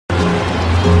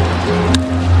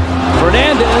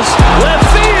Hernandez, left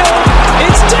field,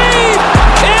 it's deep,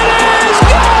 it is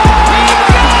gone! He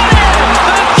got it!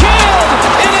 The kid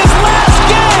in his last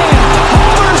game,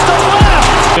 homers to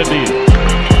left! Good deal.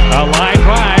 A line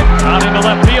drive out into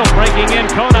left field, breaking in,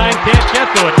 Conine can't get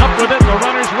to it, up with it, the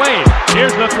runner's wave.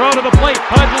 Here's the throw to the plate,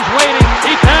 Pudge is waiting,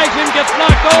 he tags him, gets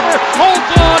knocked over,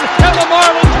 holds on, and the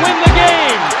Marlins win the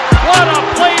game! What a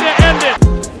play to end it!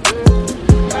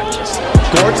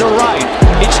 Toward the right,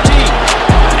 it's deep,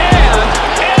 and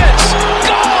it's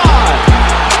gone!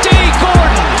 D.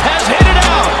 Gordon has hit it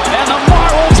out, and the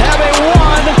Marlins have a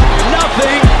 1-0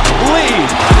 lead.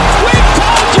 We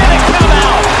told you to come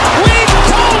out! We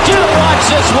told you to watch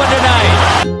this one tonight!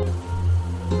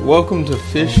 Welcome to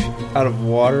Fish Out of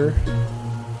Water.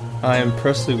 I am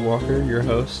Presley Walker, your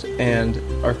host, and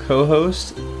our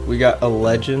co-host, we got a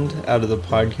legend out of the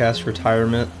podcast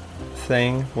retirement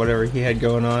thing, whatever he had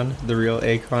going on, the real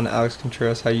Akon, Alex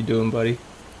Contreras. How you doing, buddy?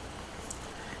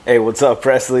 Hey, what's up,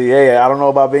 Presley? Hey, I don't know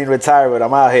about being retired, but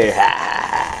I'm out here.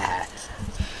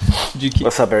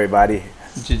 What's up, everybody?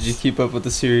 Did you keep up with the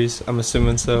series? I'm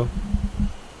assuming so.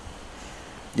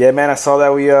 Yeah, man, I saw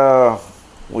that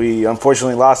we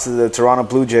unfortunately lost to the Toronto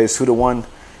Blue Jays 2-1.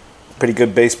 Pretty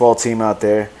good baseball team out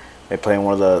there. They play in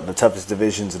one of the toughest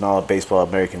divisions in all of baseball,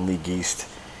 American League East.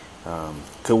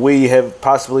 Could we have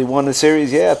possibly won the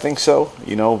series? Yeah, I think so.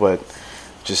 But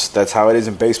just that's how it is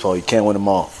in baseball. You can't win them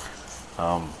all.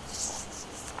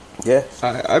 Yeah.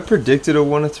 I predicted a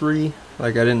 1-3.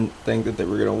 Like, I didn't think that they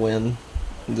were gonna win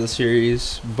the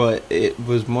series, but it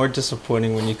was more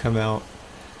disappointing when you come out.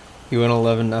 You win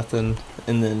 11-0,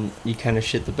 and then you kind of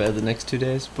shit the bed the next 2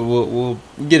 days. But we'll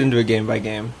get into it game by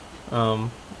game.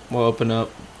 We'll open up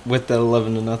with that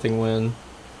 11-0 win.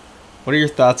 What are your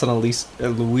thoughts on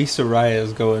Luis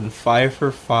Arias going 5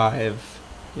 for 5,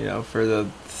 for the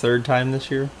third time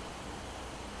this year?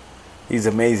 He's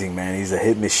amazing, man. He's a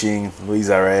hit machine.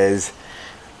 Luis Arias,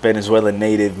 Venezuelan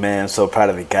native, man. I'm so proud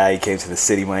of the guy. He came to the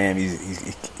city, Miami.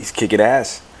 He's kicking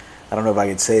ass. I don't know if I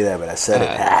can say that, but I said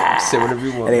it. Say whatever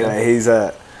you want. Anyway, man. he's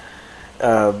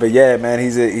but yeah, man,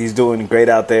 he's doing great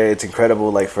out there. It's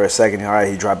incredible. Like, for a second, all right,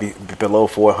 he dropped below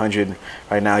 400.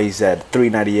 Right now, he's at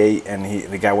 398, and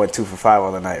the guy went 2 for 5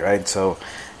 on the night, right? So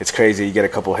it's crazy. You get a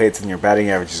couple hits, and your batting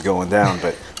average is going down.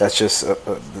 But that's just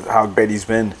how great he's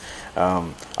been. I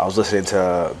was listening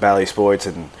to Bally Sports,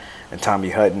 and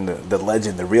Tommy Hutton, the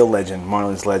legend, the real legend,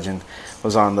 Marlins legend,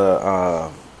 was on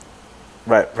the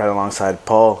right alongside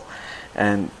Paul,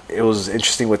 and it was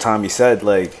interesting what Tommy said.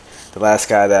 Like, the last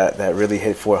guy that really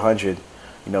hit 400,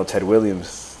 Ted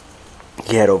Williams,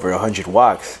 he had over 100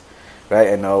 walks, right?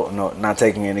 And no, not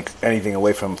taking anything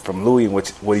away from Louis,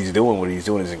 what he's doing. What he's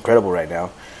doing is incredible right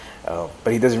now,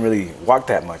 but he doesn't really walk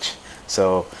that much.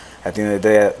 So at the end of the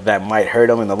day, that might hurt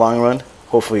him in the long run.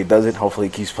 Hopefully it doesn't. Hopefully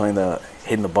he keeps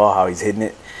hitting the ball how he's hitting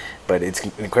it. But it's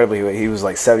incredible. He was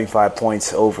like 75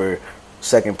 points over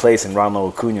second place in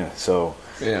Ronald Acuna. So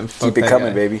yeah, keep it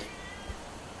coming, baby.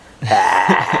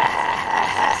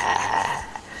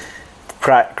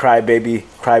 Cry baby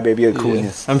Acuna.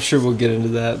 Yeah, I'm sure we'll get into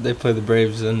that. They play the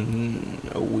Braves in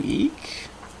a week,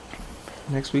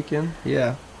 next weekend.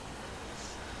 Yeah,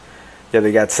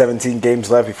 they got 17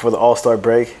 games left before the All-Star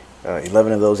break.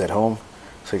 11 of those at home.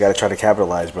 So you got to try to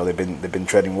capitalize, bro. They've been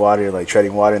treading water in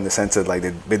the sense that, like,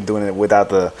 they've been doing it without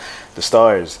the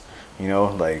stars.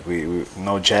 Like, we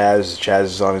know Jazz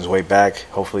is on his way back.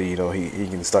 Hopefully, he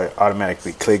can start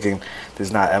automatically clicking.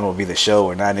 There's not MLB The Show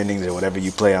or 9 innings or whatever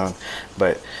you play on,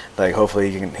 but, like,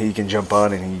 hopefully he can jump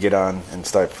on and he can get on and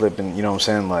start flipping. You know what I'm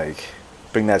saying? Like,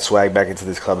 bring that swag back into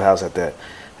this clubhouse that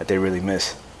they really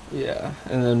miss. Yeah,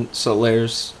 and then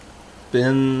Soler's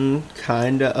been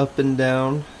kind of up and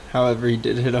down. However, he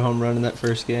did hit a home run in that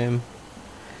first game.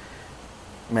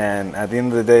 Man, at the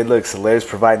end of the day, look, Soler's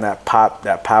providing that pop,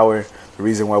 that power. The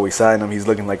reason why we signed him, he's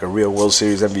looking like a real World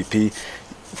Series MVP.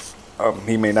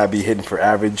 He may not be hitting for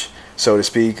average, so to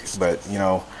speak, but,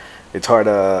 it's hard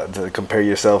to compare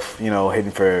yourself,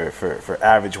 hitting for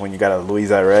average when you got a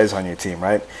Luis Arias on your team,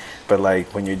 right? But,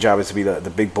 like, when your job is to be the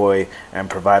big boy and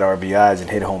provide RBIs and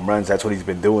hit home runs, that's what he's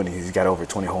been doing. He's got over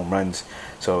 20 home runs.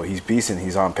 So he's beasting.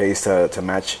 He's on pace to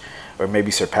match or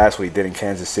maybe surpass what he did in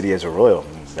Kansas City as a Royal.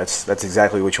 And that's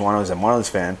exactly what you want as a Marlins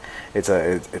fan. That's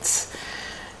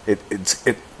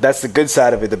the good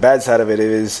side of it. The bad side of it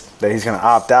is that he's going to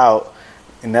opt out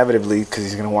inevitably because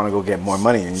he's going to want to go get more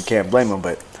money, and you can't blame him.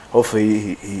 But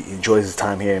hopefully he enjoys his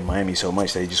time here in Miami so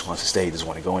much that he just wants to stay. He doesn't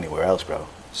want to go anywhere else, bro.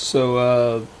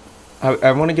 So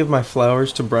I want to give my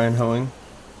flowers to Brian Hoeing.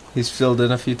 He's filled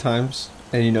in a few times,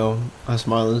 and us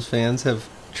Marlins fans have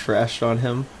trashed on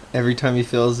him every time he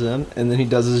fills in, and then he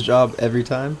does his job every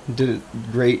time. He did it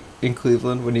great in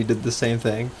Cleveland when he did the same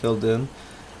thing, filled in.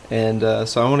 And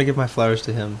so I want to give my flowers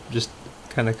to him. Just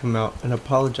kind of come out and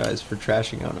apologize for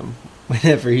trashing on him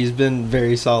whenever he's been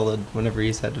very solid whenever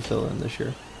he's had to fill in this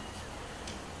year.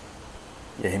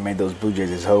 Yeah, he made those Blue Jays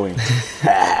his hoeing.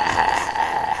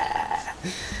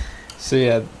 So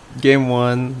yeah, game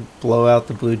 1, blow out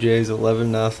the Blue Jays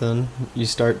 11-0. You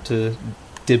start to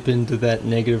dip into that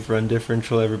negative run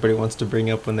differential everybody wants to bring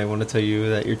up when they want to tell you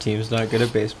that your team's not good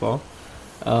at baseball.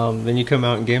 Then you come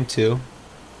out in game 2,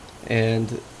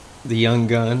 and the young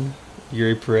gun,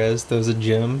 Eury Perez, throws a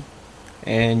gem,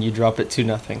 and you drop it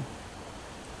 2-0.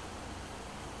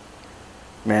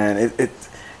 Man,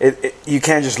 you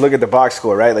can't just look at the box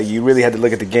score, right? Like, you really had to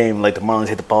look at the game. Like, the Marlins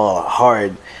hit the ball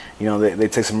hard. You know, they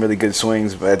took some really good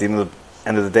swings, but at the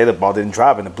end of the day, the ball didn't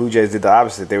drop, and the Blue Jays did the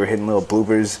opposite. They were hitting little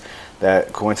bloopers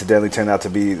that coincidentally turned out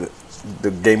to be the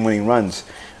game-winning runs.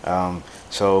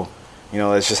 So, you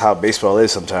know, that's just how baseball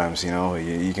is sometimes. You know,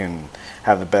 you can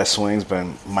have the best swings, but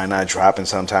might not drop, and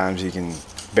sometimes you can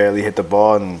barely hit the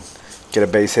ball and get a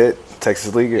base hit.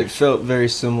 Texas Leaguers. It felt very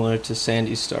similar to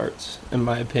Sandy's starts, in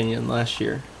my opinion, last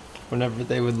year. Whenever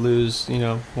they would lose,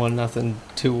 1-0,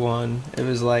 2-1, it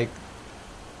was like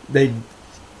they,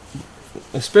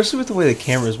 especially with the way the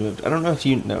cameras moved. I don't know if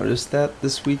you noticed that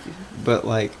this week, but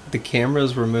like the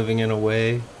cameras were moving in a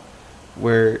way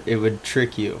where it would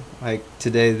trick you. Like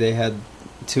today they had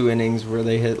 2 innings where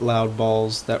they hit loud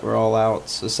balls that were all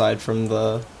outs, aside from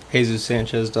the Jesus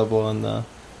Sanchez double and the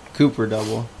Cooper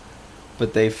double.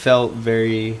 But they felt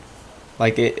very,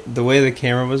 like the way the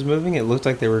camera was moving, it looked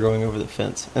like they were going over the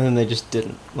fence. And then they just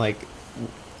didn't. Like,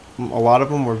 a lot of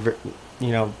them were,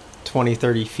 20,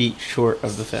 30 feet short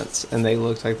of the fence. And they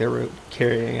looked like they were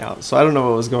carrying out. So I don't know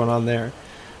what was going on there.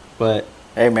 But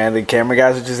hey, man, the camera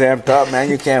guys are just amped up, man.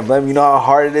 You can't blame them. You know how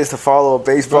hard it is to follow a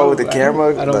baseball with the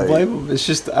camera? I don't blame them. It's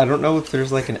just, I don't know if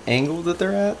there's like an angle that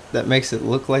they're at that makes it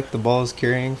look like the ball is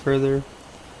carrying further.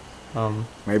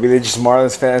 Maybe they're just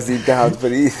Marlins fans deep down,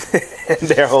 but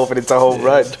they're hoping it's a home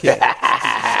run.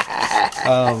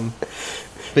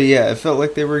 But yeah, it felt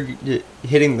like they were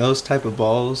hitting those type of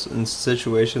balls in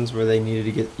situations where they needed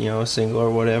to get, a single or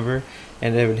whatever,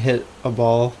 and they would hit a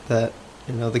ball that,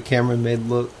 the camera made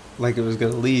look like it was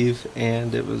going to leave,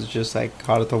 and it was just like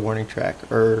caught at the warning track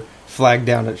or flagged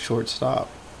down at shortstop.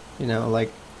 I know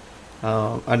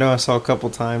I saw a couple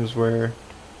times where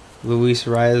Luis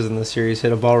Arias in the series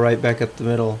hit a ball right back up the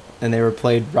middle, and they were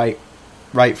played right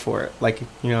for it. Like,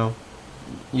 you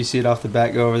see it off the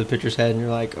bat go over the pitcher's head, and you're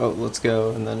like, oh, let's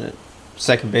go. And then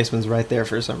second baseman's right there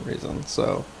for some reason.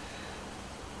 So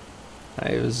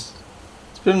it's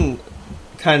been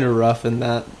kind of rough in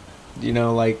that,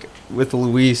 like with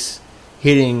Luis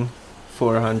hitting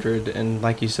 400 and,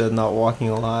 like you said, not walking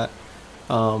a lot.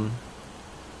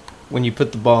 When you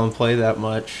put the ball in play that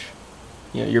much,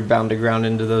 you're bound to ground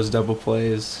into those double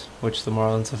plays, which the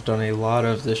Marlins have done a lot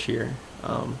of this year.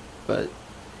 But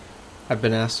I've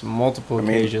been asked on multiple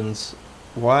occasions,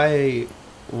 why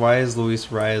is Luis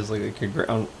Arias like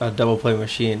a double play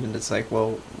machine? And it's like,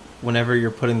 well, whenever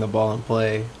you're putting the ball in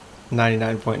play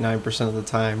 99.9% of the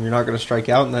time, you're not going to strike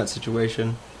out in that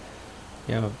situation.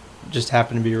 Just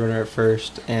happen to be a runner at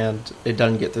first, and it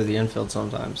doesn't get through the infield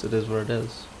sometimes. It is what it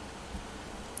is.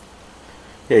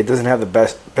 Yeah, he doesn't have the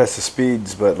best of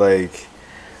speeds, but like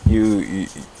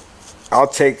I'll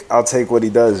take what he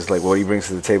does, like what he brings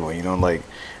to the table. Like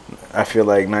I feel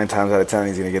like 9 times out of 10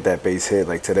 he's gonna get that base hit.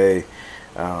 Like today,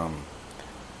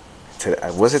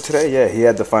 was it today? Yeah, he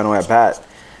had the final at bat,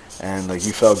 and like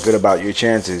you felt good about your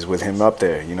chances with him up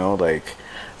there. Like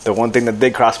the one thing that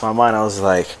did cross my mind, I was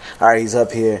like, all right, he's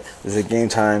up here. There's a game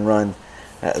time run.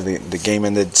 The game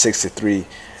ended 6-3.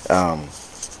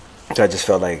 So I just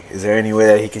felt like, is there any way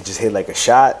that he could just hit like a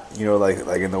shot?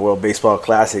 Like in the World Baseball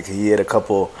Classic, he hit a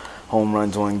couple home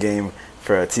runs one game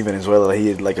for Team Venezuela. He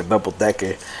hit like a double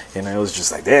decker, and it was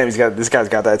just like, damn, this guy's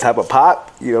got that type of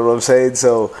pop. You know what I'm saying?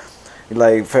 So,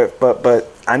 like, but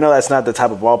I know that's not the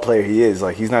type of ball player he is.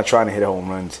 Like, he's not trying to hit home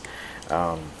runs,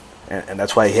 and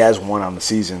that's why he has 1 on the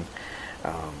season.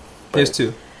 There's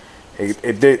 2.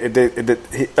 It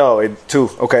did 2.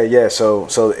 Okay, yeah.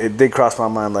 So it did cross my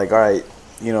mind. Like, all right.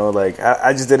 Like,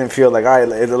 I just didn't feel like, all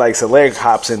right, like, Soler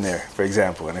hops in there, for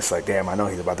example, and it's like, damn, I know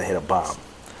he's about to hit a bomb.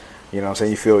 You know what I'm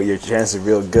saying? You feel your chances are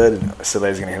real good, and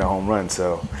Soler's going to hit a home run.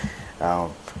 So,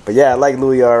 but yeah, I like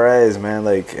Luis Arias, man,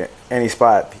 like, any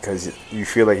spot, because you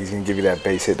feel like he's going to give you that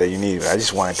base hit that you need. I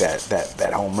just wanted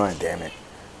that home run, damn it.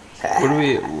 What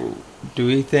do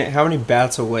we think, how many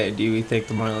bats away do we think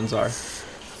the Marlins are?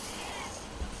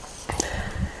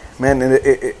 Man,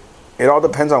 it all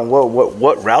depends on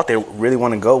what route they really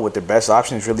want to go, what their best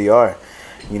options really are.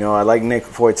 You know, I like Nick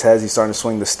Fortes. He's starting to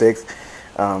swing the stick.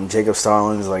 Jacob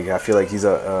Stallings, like, I feel like he's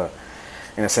in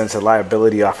a sense, a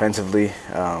liability offensively.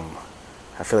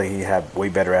 I feel like he had way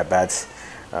better at bats.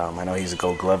 I know he's a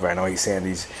Gold Glover. I know he's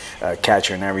Sandy's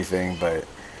catcher and everything, but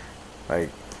like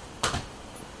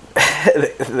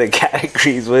the cat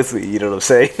agrees with me. You know what I'm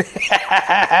saying?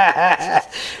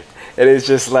 And it's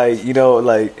just like, you know,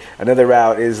 like another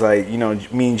route is like, you know,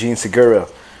 me and Gene Segura.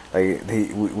 Like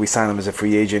we signed him as a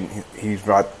free agent. He's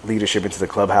brought leadership into the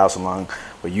clubhouse along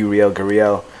with Eury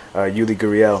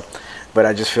Gurriel. But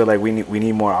I just feel like we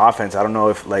need more offense. I don't know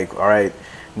if, like, all right,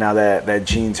 now that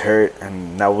Gene's hurt,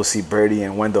 and now we'll see Birdie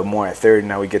and Wendell more at third.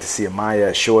 Now we get to see Amaya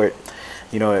at short.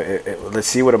 You know, let's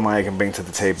see what Amaya can bring to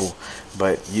the table.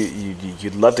 But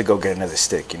you'd love to go get another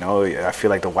stick. You know, I feel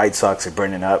like the White Sox are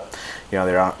burning up. You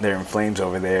know, they're in flames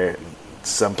over there.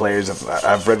 Some players,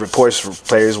 I've read reports where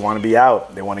players want to be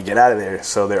out. They want to get out of there,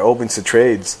 so they're open to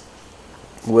trades.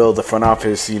 Will the front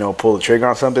office, you know, pull the trigger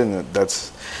on something?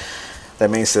 That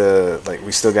means like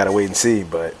we still gotta wait and see.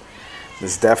 But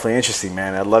it's definitely interesting,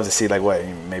 man. I'd love to see, like, what,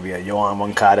 maybe a Yohan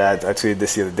Moncada. I tweeted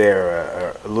this the other day,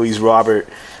 or a Luis Robert,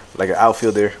 like an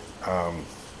outfielder.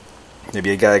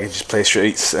 Maybe a guy that can just play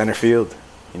straight center field.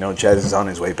 You know, Jazz is on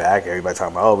his way back. Everybody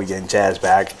talking about, we getting Jazz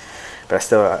back, but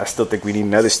I still think we need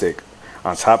another stick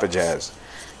on top of Jazz.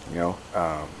 You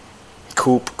know,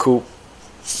 Coop,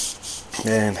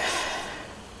 man.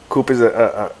 Coop is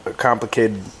a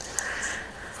complicated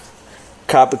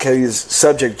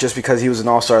subject just because he was an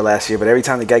all-star last year. But every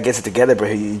time the guy gets it together, bro,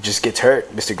 he just gets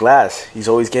hurt. Mr. Glass, he's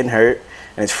always getting hurt,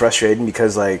 and it's frustrating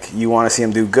because, like, you want to see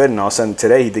him do good, and all of a sudden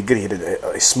today he did good.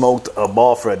 He smoked a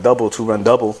ball for a two-run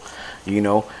double, you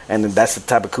know, and that's the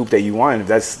type of Coop that you want. If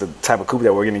that's the type of Coop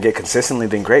that we're going to get consistently,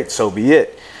 then great, so be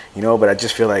it, you know. But I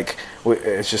just feel like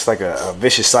it's just like a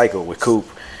vicious cycle with Coop.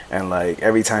 And, like,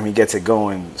 every time he gets it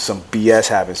going, some BS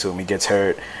happens to him. He gets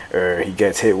hurt, or he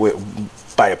gets hit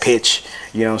by a pitch.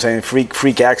 You know what I'm saying?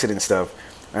 Freak accident stuff.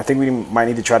 And I think we might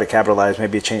need to try to capitalize,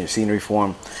 maybe a change of scenery for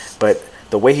him. But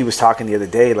the way he was talking the other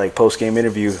day, like, post-game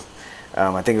interview,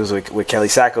 I think it was with Kelly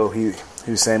Sacco, he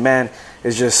was saying, man,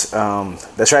 it's just,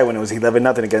 that's right, when it was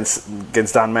 11-0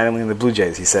 against Don Mattingly and the Blue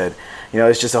Jays, he said, you know,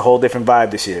 it's just a whole different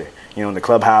vibe this year. You know, in the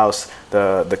clubhouse,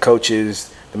 the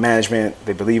coaches, the management,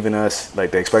 they believe in us,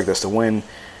 like, they expect us to win.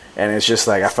 And it's just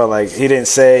like, I felt like he didn't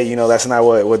say, you know, that's not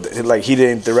what like, he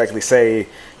didn't directly say,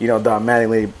 you know, Don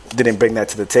Mattingly didn't bring that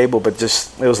to the table, but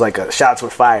just, it was like a shots were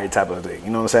fired type of thing.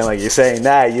 You know what I'm saying? Like, you're saying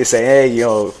that, you're saying, hey,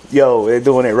 yo, they're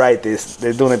doing it right.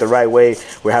 They're doing it the right way.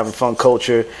 We're having fun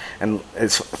culture, and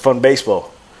it's fun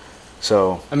baseball.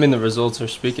 So, I mean, the results are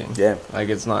speaking. Yeah. Like,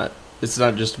 it's not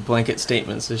just blanket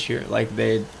statements this year. Like,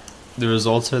 the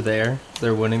results are there.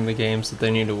 They're winning the games that they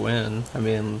need to win. I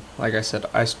mean, like I said,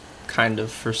 I kind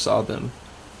of foresaw them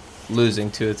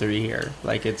losing 2 or 3 here.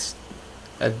 Like, it's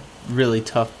a really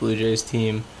tough Blue Jays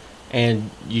team, and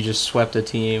you just swept a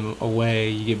team away.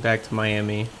 You get back to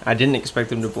Miami. I didn't expect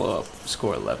them to blow up,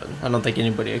 score 11. I don't think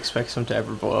anybody expects them to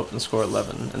ever blow up and score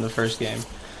 11 in the first game.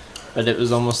 But it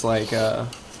was almost like,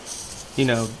 you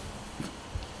know,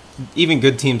 even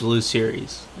good teams lose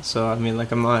series. So, I mean,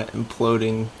 like, I'm not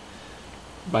imploding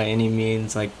by any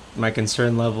means. Like, my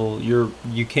concern level,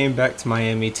 you came back to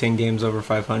Miami 10 games over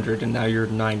 500, and now you're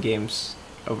 9 games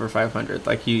over 500.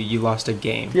 Like, you lost a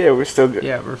game. Yeah, we're still good.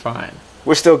 Yeah, we're fine.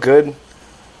 We're still good.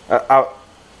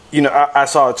 I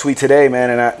saw a tweet today, man,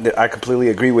 and I completely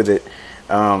agree with it.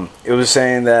 It was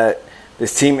saying that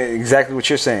this team, exactly what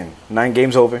you're saying, 9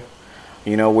 games over.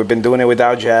 You know, we've been doing it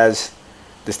without Jazz.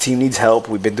 This team needs help.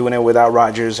 We've been doing it without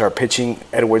Rogers. Our pitching,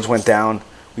 Edwards went down.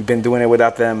 We've been doing it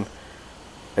without them.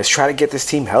 Let's try to get this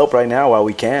team help right now while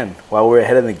we can, while we're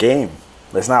ahead of the game.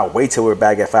 Let's not wait till we're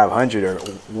back at 500 or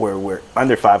where we're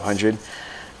under 500.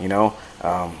 You know,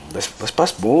 let's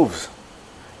bust moves.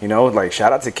 You know, like,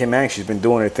 shout out to Kim Ang. She's been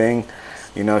doing her thing.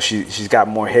 You know, she's got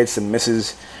more hits than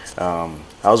misses. I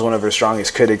was one of her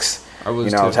strongest critics. I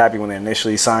was happy when they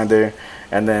initially signed her,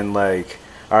 and then, like,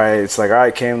 all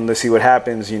right, Kim, let's see what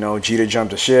happens. You know, Jeter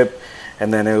jumped the ship,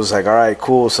 and then it was like, all right,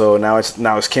 cool. So now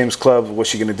it's Kim's club. What's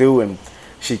she gonna do? And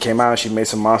she came out and she made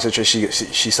some monster trades.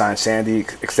 She signed Sandy,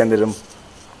 extended him.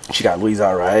 She got Luis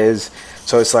Arraez.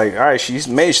 So it's like, all right, she's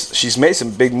made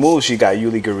some big moves. She got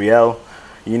Eury Gurriel.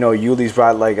 You know, Yuli's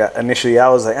brought, like, initially I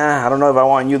was like, I don't know if I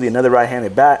want Eury, another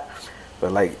right-handed bat.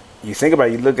 But, like, you think about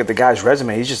it, you look at the guy's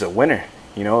resume, he's just a winner.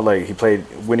 You know, like he played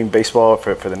winning baseball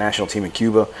for the national team in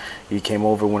Cuba. He came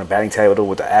over, won a batting title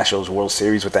with the Astros, World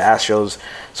Series with the Astros.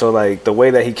 So like the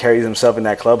way that he carries himself in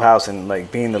that clubhouse and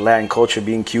like being the Latin culture,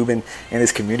 being Cuban in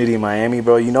his community in Miami,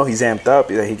 bro, you know he's amped up.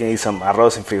 He can eat some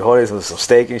arroz and frijoles with some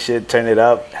steak and shit, turn it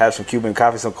up, have some Cuban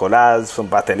coffee, some coladas, some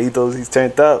pastelitos. He's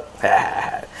turned up.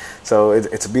 So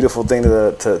it's a beautiful thing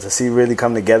to see really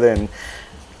come together and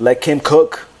let Kim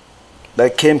cook.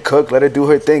 Let Kim cook. Let her do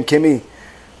her thing. Kimmy,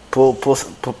 pull the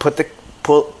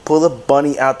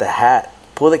bunny out the hat.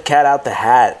 Pull the cat out the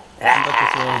hat. I'm about to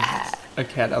throw a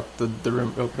cat out the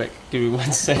room real quick. Give me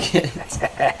 1 second.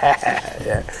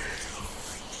 Yeah.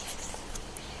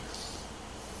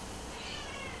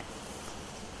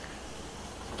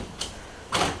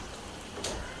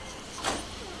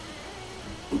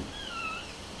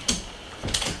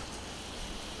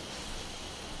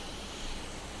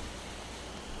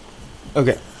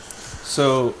 Okay,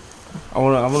 so I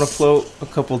wanna float a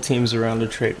couple teams around to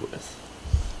trade with,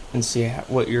 and see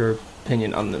what your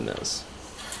opinion on them is.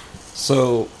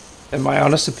 So, in my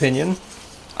honest opinion,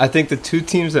 I think the two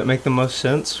teams that make the most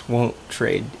sense won't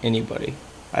trade anybody.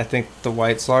 I think the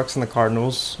White Sox and the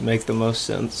Cardinals make the most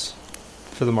sense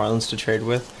for the Marlins to trade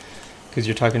with, because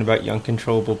you're talking about young,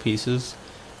 controllable pieces,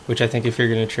 which I think if you're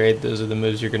going to trade, those are the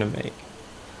moves you're going to make.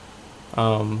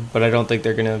 But I don't think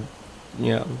they're going to,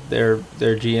 their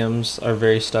GMs are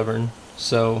very stubborn,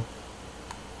 so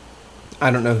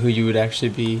I don't know who you would actually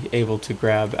be able to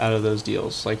grab out of those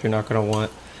deals. Like, you're not going to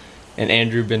want an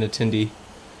Andrew Benintendi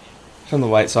from the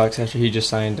White Sox after he just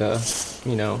signed a,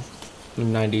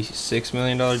 $96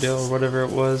 million deal or whatever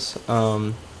it was.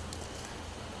 And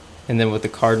then with the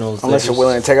Cardinals, unless you're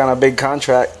willing to take on a big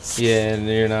contract. Yeah, and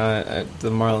you're not. The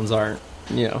Marlins aren't,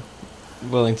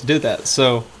 willing to do that.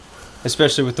 So,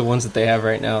 especially with the ones that they have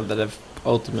right now that have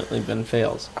ultimately been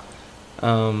fails.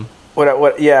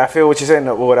 Yeah, I feel what you're saying.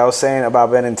 What I was saying about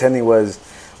Benintendi was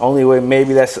only way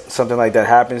maybe that's something like that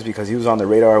happens because he was on the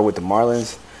radar with the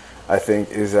Marlins. I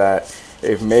think is that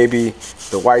if maybe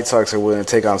the White Sox are willing to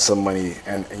take on some money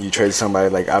and you trade somebody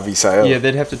like Avi Sael. Yeah,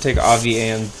 they'd have to take Avi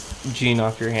and Gene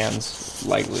off your hands,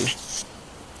 likely.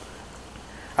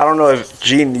 I don't know if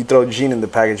you throw Gene in the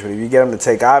package, but if you get him to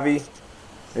take Avi,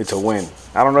 it's a win.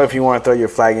 I don't know if you want to throw your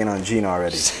flag in on Gene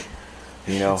already.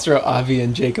 Let's throw Avi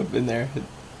and Jacob in there.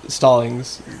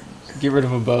 Stallings. Get rid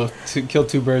of them both. Kill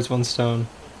two birds, one stone.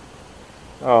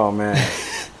 Oh, man.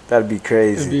 That'd be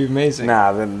crazy. It'd be amazing.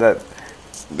 Nah, then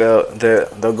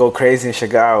they'll go crazy in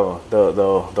Chicago.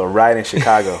 They'll riot in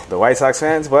Chicago. The White Sox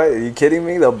fans, what? Are you kidding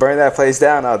me? They'll burn that place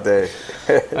down out there.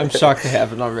 I'm shocked they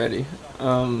haven't already.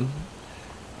 A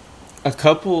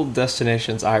couple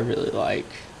destinations I really like.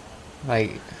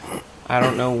 Like, I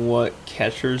don't know what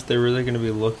catchers they're really going to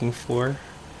be looking for.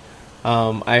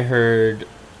 I heard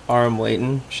Aram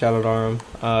Layton, shout out Aram.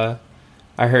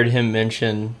 I heard him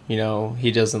mention,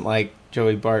 he doesn't like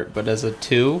Joey Bart, but as a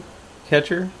two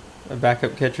catcher, a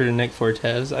backup catcher to Nick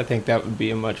Fortes, I think that would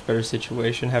be a much better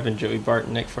situation, having Joey Bart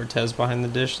and Nick Fortes behind the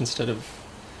dish instead of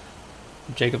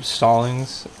Jacob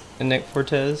Stallings and Nick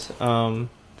Fortes.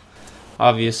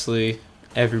 Obviously,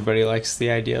 everybody likes the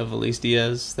idea of Elise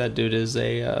Diaz. That dude is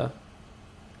a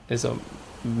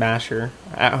masher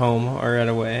at home or at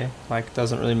away. Like,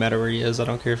 doesn't really matter where he is. I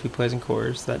don't care if he plays in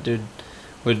Coors. That dude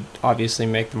would obviously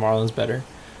make the Marlins better.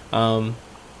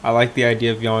 I like the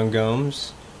idea of Yon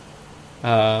Gomes.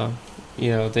 Then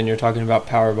you're talking about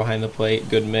power behind the plate,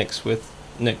 good mix with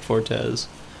Nick Fortes.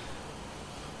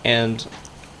 And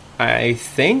I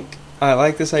think I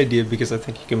like this idea because I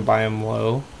think you can buy him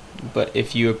low. But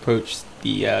if you approach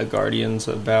the Guardians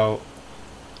about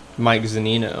Mike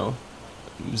Zunino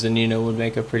would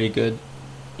make a pretty good,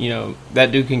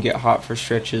 that dude can get hot for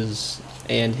stretches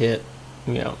and hit,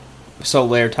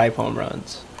 Soler type home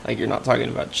runs. Like, you're not talking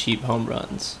about cheap home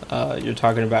runs. You're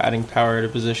talking about adding power at a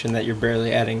position that you're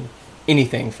barely adding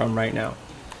anything from right now.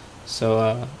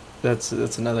 So that's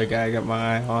another guy I got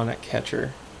my eye on at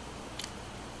catcher.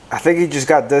 I think he just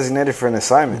got designated for an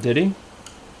assignment. Did he?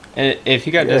 And if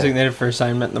he got designated for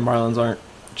assignment and the Marlins aren't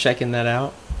checking that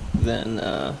out, then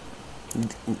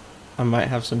I might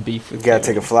have some beef with him. You gotta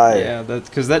take a flyer. Yeah,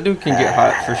 because that dude can get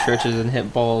hot for stretches and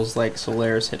hit balls like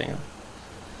Soler's hitting him.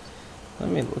 Let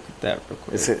me look at that real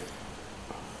quick. Is it?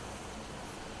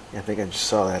 Yeah, I think I just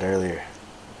saw that earlier.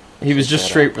 He was just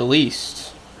straight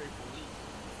released.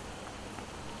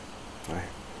 Right.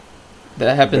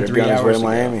 That happened 3 hours ago.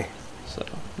 Miami. So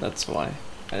that's why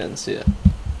I didn't see it.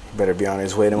 He better be on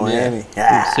his way to Miami.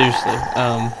 Seriously.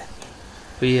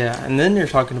 But yeah, and then you're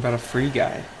talking about a free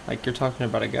guy. Like, you're talking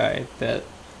about a guy that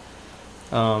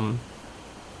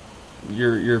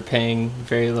you're paying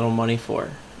very little money for.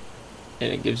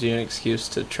 and it gives you an excuse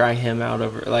to try him out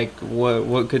over like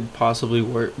what could possibly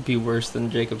be worse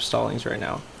than Jacob Stallings right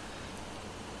now.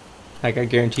 Like I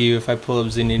guarantee you, if I pull up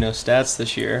Zunino's stats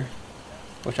this year,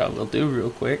 which I will do real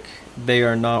quick, they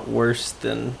are not worse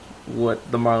than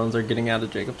what the Marlins are getting out of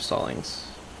Jacob Stallings.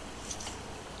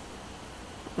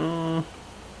 I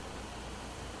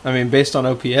mean, based on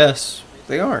OPS,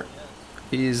 they aren't.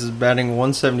 He's batting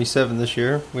 177 this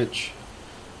year, which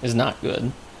is not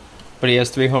good. But he has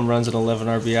 3 home runs and 11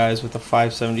 RBIs with a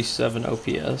 577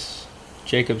 OPS.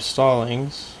 Jacob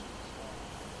Stallings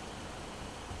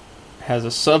has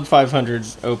a sub 500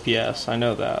 OPS. I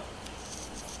know that.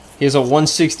 He has a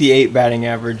 168 batting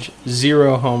average,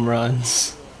 0 home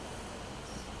runs.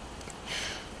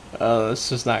 It's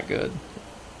just not good.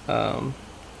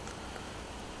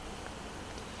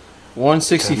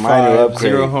 165,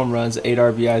 0 home runs, 8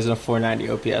 RBIs, and a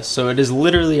 490 OPS. So it is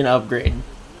literally an upgrade.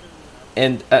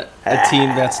 And a team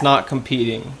that's not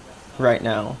competing right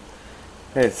now.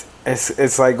 It's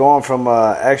like going from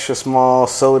extra small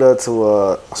soda to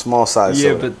a small size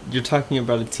soda. Yeah, but you're talking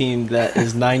about a team that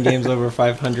is 9 games over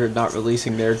 500 not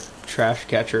releasing their trash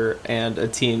catcher, and a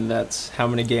team that's how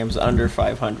many games under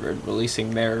 500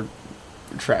 releasing their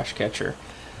trash catcher.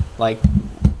 Like,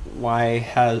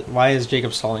 why is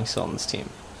Jacob Stallings still on this team?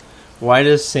 Why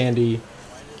does Sandy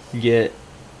get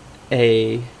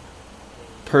a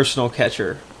personal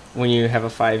catcher when you have a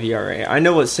 5 ERA? I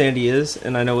know what Sandy is,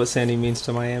 and I know what Sandy means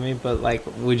to Miami, but like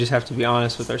we just have to be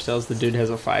honest with ourselves. The dude has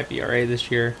a 5 ERA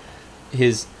this year.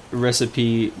 His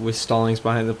recipe with Stallings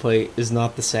behind the plate is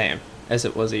not the same as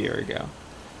it was a year ago.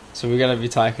 So we got to be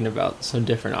talking about some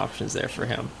different options there for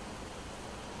him.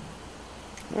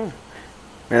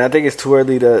 Man, I think it's too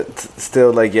early to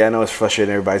still, like, yeah, I know it's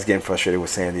frustrating. Everybody's getting frustrated with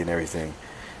Sandy and everything.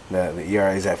 The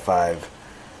ERA is at 5.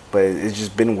 But it's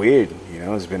just been weird, you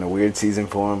know. It's been a weird season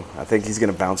for him. I think he's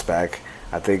going to bounce back.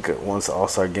 I think once the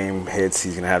All-Star game hits,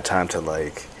 he's going to have time to,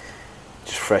 like,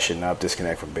 just freshen up,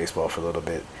 disconnect from baseball for a little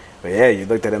bit. But, yeah, you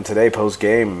looked at him today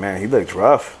post-game, man, he looked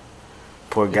rough.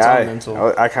 Poor guy.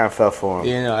 I kind of felt for him.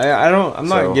 You know, I'm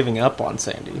not giving up on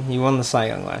Sandy. He won the Cy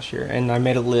Young last year, and I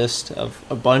made a list of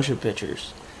a bunch of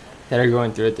pitchers that are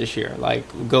going through it this year.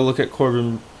 Like, go look at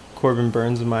Corbin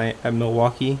Burns at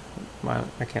Milwaukee.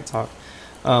 I can't talk.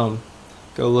 Go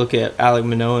look at Alek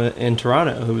Manoah in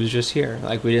Toronto, who was just here.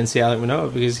 Like, we didn't see Alek Manoah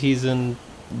because he's in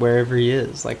wherever he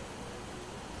is. Like,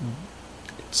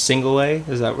 single A,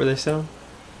 is that where they sell?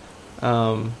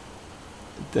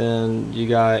 Then you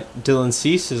got Dylan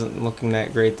Cease isn't looking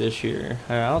that great this year.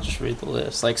 I'll just read the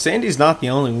list. Like, Sandy's not the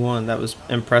only one that was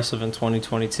impressive in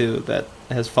 2022 that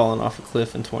has fallen off a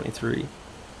cliff in 23.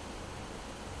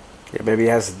 Yeah, maybe he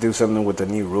has to do something with the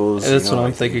new rules. That's what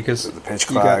I'm thinking, because the pitch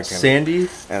you clock got Sandy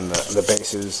and the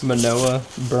bases. Manoah,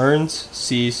 Burns,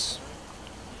 Cease,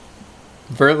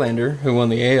 Verlander, who won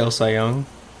the AL Cy Young,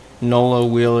 Nola,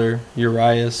 Wheeler,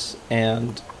 Urias,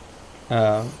 and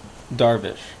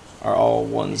Darvish are all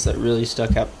ones that really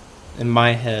stuck up in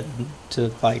my head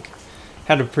to, like,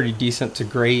 had a pretty decent to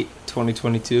great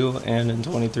 2022, and in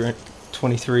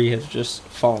 23 has just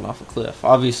fallen off a cliff.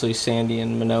 Obviously, Sandy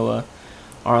and Manoah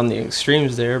are on the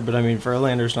extremes there, but I mean,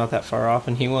 Verlander's not that far off,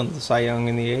 and he won the Cy Young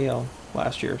in the AL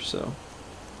last year, so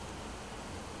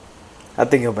I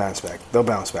think he'll bounce back. They'll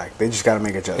bounce back. They just got to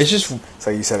make adjustments. It's just,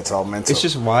 so you said it's all mental. It's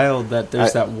just wild that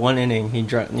there's that one inning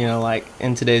like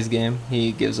in today's game,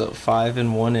 he gives up 5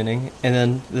 in 1 inning, and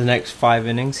then the next 5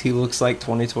 innings, he looks like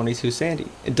 2022 Sandy.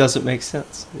 It doesn't make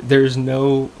sense. There's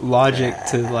no logic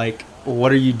to, like,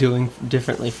 what are you doing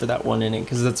differently for that 1 inning?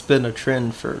 Because that's been a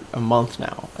trend for a month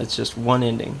now. It's just 1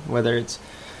 inning, whether it's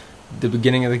the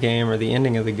beginning of the game or the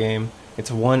ending of the game. It's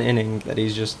 1 inning that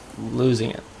he's just losing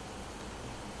it.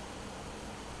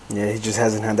 Yeah, he just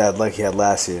hasn't had that luck he had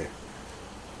last year.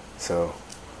 So,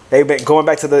 hey, but going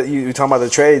back to you talking about the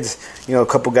trades, you know, a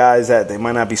couple guys that they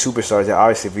might not be superstars. Yeah,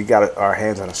 obviously, if we got our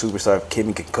hands on a superstar, if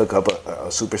Kimmy can cook up a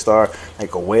superstar,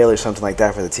 like a whale or something like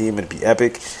that for the team, it'd be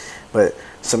epic. But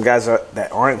some guys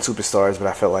that aren't superstars, but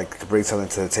I felt like could bring something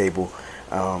to the table.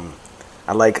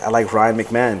 I like Ryan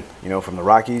McMahon, you know, from the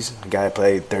Rockies. The guy that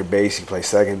played third base, he plays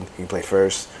second, he can play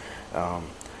first.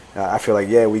 I feel like,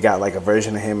 yeah, we got like a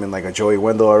version of him in like a Joey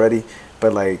Wendell already,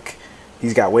 but like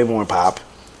he's got way more pop.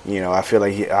 You know, I feel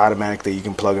like he automatically you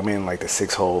can plug him in like the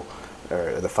 6 hole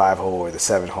or the 5 hole or the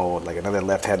 7 hole, like another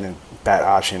left-handed bat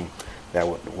option that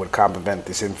would complement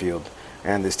this infield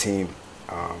and this team.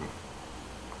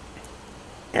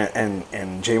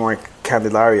 And J-Mark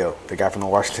Candelario, the guy from the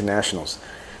Washington Nationals,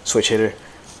 switch hitter,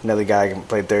 another guy can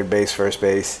play third base, first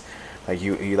base. Like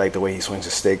you like the way he swings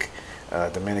a stick.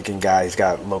 Dominican guy, he's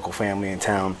got local family in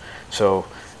town, so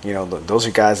you know those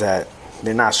are guys that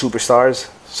they're not superstars,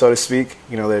 so to speak.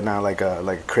 You know, they're not like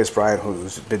a Chris Bryant,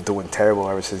 who's been doing terrible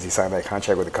ever since he signed that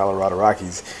contract with the Colorado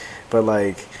Rockies. But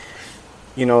like,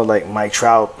 you know, like Mike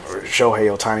Trout or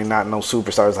Shohei Ohtani, not no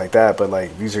superstars like that, but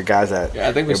like these are guys that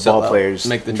I think we still ball players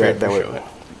make the trade that for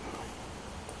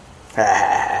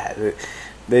Shohei.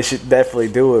 They should definitely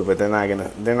do it, but they're not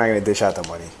gonna dish out the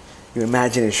money. You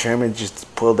imagine if Sherman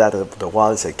just pulled out the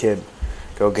wallet and said, "Kid,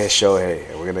 go get Shohei,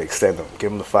 and we're gonna extend him,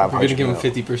 give him the $500." We're gonna give him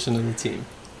 50% of the team.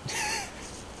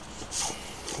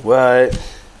 What?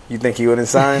 You think he wouldn't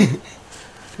sign?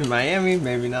 In Miami,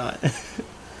 maybe not.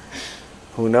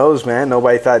 Who knows, man?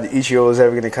 Nobody thought Ichiro was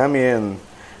ever gonna come here, and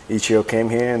Ichiro came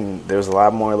here, and there was a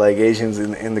lot more like Asians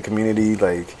in the community,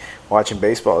 like watching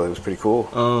baseball. It was pretty cool.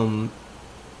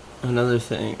 Another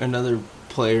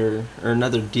player or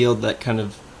another deal that kind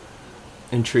of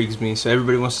intrigues me. So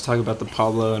everybody wants to talk about the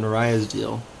Pablo and Arias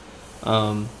deal,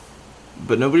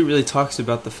 but nobody really talks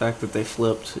about the fact that they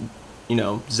flipped, you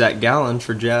know, Zach Gallen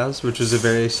for Jazz, which was a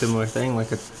very similar thing,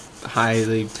 like a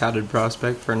highly touted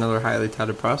prospect for another highly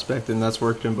touted prospect, and that's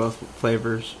worked in both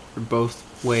flavors, or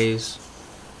both ways,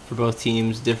 for both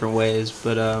teams, different ways.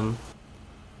 But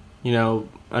you know,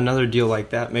 another deal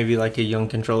like that, maybe like a young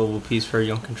controllable piece for a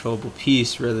young controllable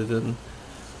piece, rather than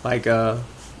like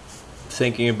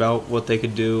thinking about what they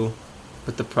could do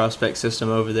with the prospect system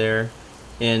over there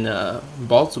in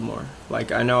Baltimore.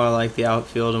 Like, I know I like the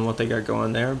outfield and what they got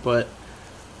going there, but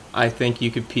I think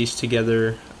you could piece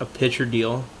together a pitcher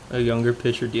deal, a younger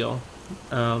pitcher deal,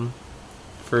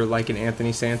 for like an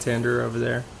Anthony Santander over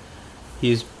there.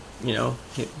 He's, you know,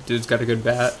 dude's got a good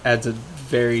bat, adds a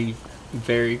very,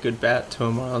 very good bat to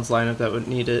a Marlins lineup that would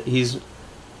need it. He's,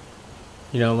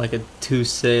 you know, like a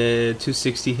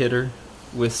 260 hitter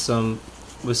with some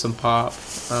pop,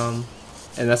 and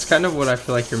that's kind of what I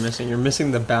feel like you're missing. You're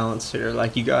missing the balance here.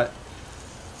 Like, you got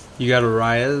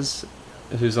Arias,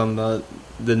 who's on the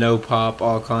no pop,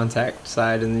 all contact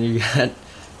side, and then you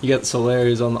got Soler,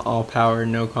 who's on the all power,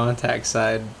 no contact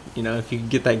side. You know, if you could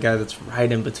get that guy that's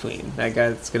right in between, that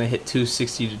guy that's gonna hit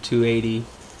 260 to 280,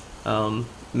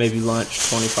 maybe launch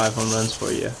 25 home runs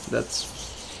for you.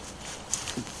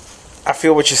 I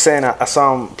feel what you're saying. I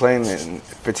saw him playing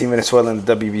for Team Venezuela in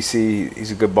the WBC.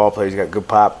 He's a good ball player. He's got good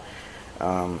pop.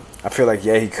 I feel like,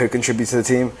 yeah, he could contribute to the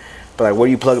team, but like, where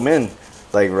do you plug him in?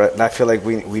 Like, I feel like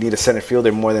we need a center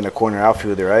fielder more than a corner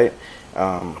outfielder, right?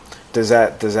 Does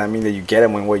that mean that you get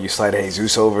him when you slide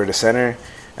Jesus over to center,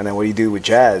 and then what do you do with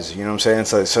Jazz? You know what I'm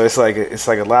saying? So it's like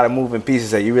a lot of moving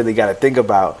pieces that you really got to think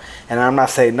about. And I'm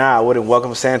not saying I wouldn't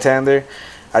welcome Santander.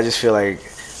 I just feel like,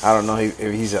 I don't know if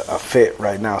he's a fit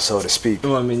right now, so to speak.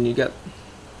 Well, I mean, you got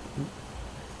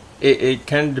it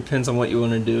kind of depends on what you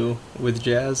want to do with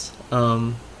Jazz.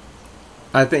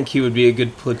 I think he would be a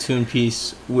good platoon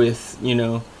piece with, you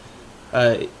know,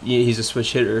 he's a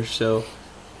switch hitter, so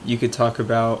you could talk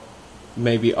about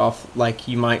maybe off, like,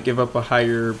 you might give up a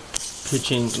higher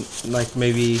pitching, like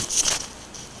maybe,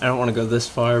 I don't want to go this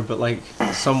far, but like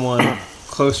someone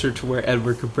closer to where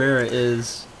Edward Cabrera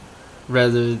is,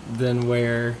 rather than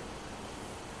where,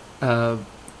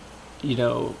 you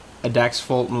know, a Dax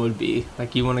Fulton would be.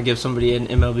 Like, you want to give somebody an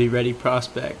MLB-ready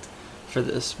prospect for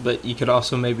this, but you could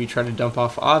also maybe try to dump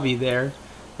off Avi there,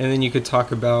 and then you could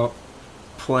talk about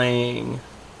playing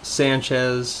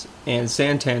Sanchez and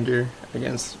Santander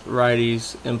against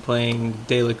righties and playing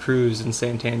De La Cruz and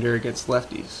Santander against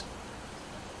lefties.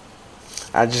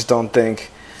 I just don't think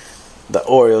the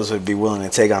Orioles would be willing to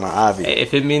take on an Avi.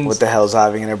 If it means, what the hell is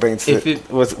Avi going to bring to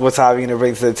what's Avi going to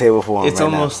bring to the table for him? It's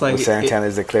right almost now? like Santana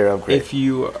is the clear upgrade.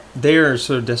 They are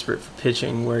so desperate for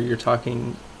pitching, where you're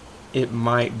talking, it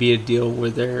might be a deal where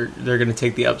they're going to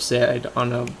take the upside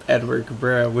on a Edward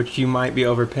Cabrera, which you might be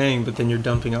overpaying, but then you're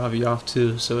dumping Avi off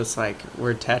too. So it's like,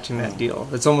 we're attaching that deal.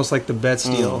 It's almost like the Betts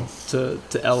deal to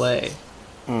LA.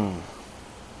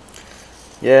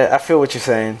 Yeah, I feel what you're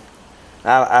saying.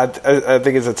 I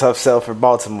think it's a tough sell for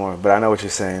Baltimore, but I know what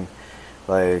you're saying.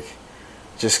 Like,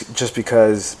 just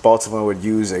because Baltimore would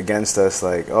use against us,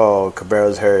 like, oh,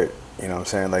 Cabrera's hurt, you know what I'm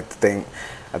saying? Like,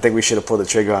 I think we should have pulled the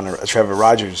trigger on Trevor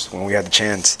Rogers when we had the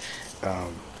chance.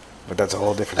 But that's a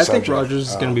whole different subject. I think Rogers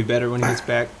is going to be better when he gets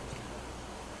back.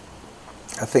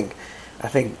 I think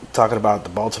talking about the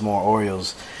Baltimore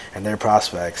Orioles and their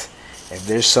prospects, if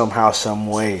there's somehow, some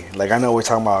way, like, I know we're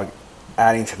talking about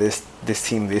adding to this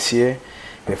team this year,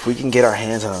 if we can get our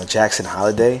hands on a Jackson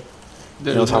Holiday,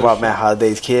 you know, talk about Matt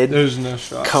Holiday's kid. There's no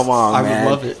shot. Come on, man.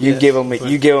 I would love it. You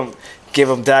give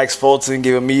him Dax Fulton,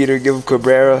 give him Meter, give him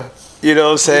Cabrera. You know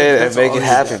what I'm saying? And make it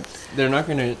happen. They're not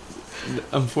going to.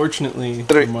 Unfortunately,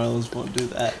 the Marlins won't do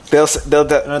that. They'll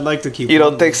and I'd like to keep. You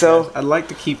don't think so? I'd like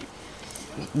to keep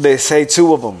They say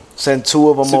 2 of them. Send 2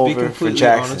 of them To be over for completely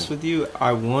Jackson. honest with you,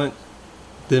 I want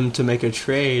them to make a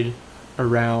trade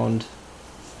around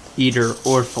Eater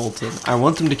or Fulton. I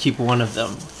want them to keep one of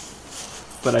them,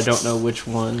 but I don't know which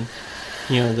one.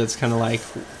 That's kind of like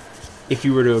if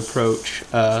you were to approach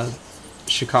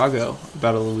Chicago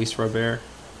about a Luis Robert.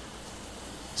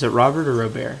 Is it Robert or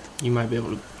Robert? You might be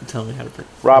able to tell me how to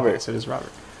pronounce it. Robert. Okay, so it is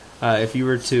Robert. If you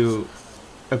were to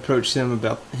approach them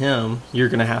about him, you're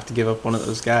going to have to give up one of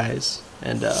those guys.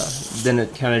 And then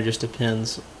it kind of just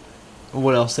depends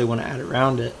what else they want to add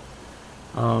around it.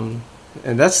 And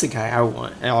that's the guy I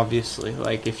want, obviously.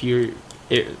 Like, if we're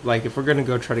going to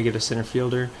go try to get a center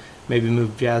fielder, maybe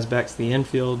move Jazz back to the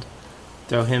infield,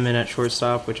 throw him in at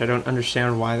shortstop, which I don't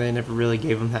understand why they never really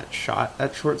gave him that shot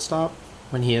at shortstop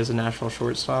when he is a natural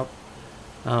shortstop.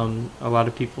 A lot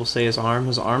of people say his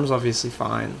arm's obviously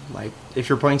fine. Like, if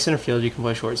you're playing center field, you can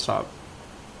play shortstop.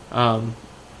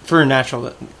 For a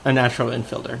natural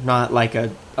infielder, not like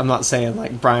I'm not saying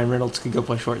like Brian Reynolds could go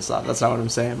play shortstop. That's not what I'm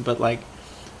saying. But like,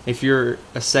 if you're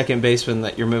a second baseman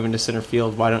that you're moving to center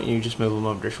field, why don't you just move him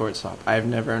over to shortstop? I've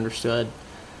never understood.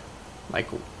 Like,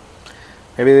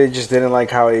 maybe they just didn't like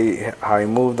how he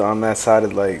moved on that side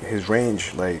of like his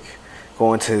range, like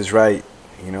going to his right.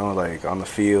 Like on the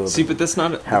field. See, but that's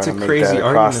a crazy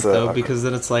argument though, because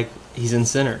then it's like he's in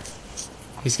center.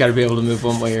 He's got to be able to move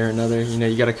one way or another.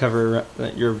 You got to cover.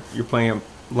 You're playing at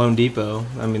Lone Depot.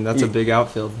 I mean, that's a big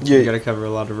outfield. So you got to cover a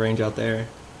lot of range out there.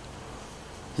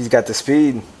 He's got the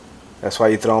speed. That's why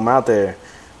you throw him out there.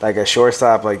 Like a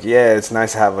shortstop, like it's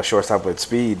nice to have a shortstop with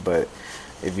speed, but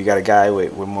if you got a guy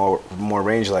with more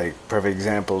range, like perfect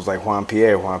examples like Juan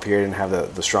Pierre. Juan Pierre didn't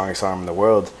have the strongest arm in the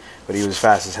world. But he was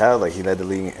fast as hell. Like, he led the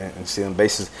league in stealing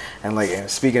bases. And, and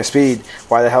speaking of speed,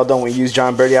 why the hell don't we use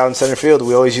John Birdie out in center field?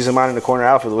 We always use him out in the corner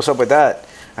outfield. What's up with that?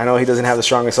 I know he doesn't have the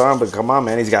strongest arm, but come on,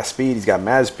 man. He's got speed. He's got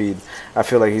mad speed. I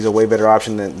feel like he's a way better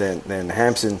option than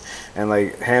Hampson. And,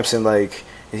 Hampson,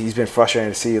 he's been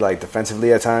frustrating to see,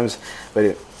 defensively at times.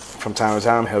 But from time to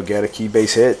time, he'll get a key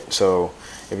base hit. So,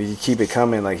 if you keep it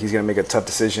coming, he's going to make a tough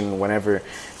decision whenever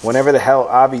the hell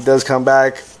Avi does come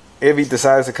back. If he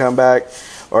decides to come back.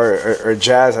 Or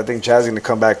Jazz. I think Jazz is going to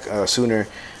come back sooner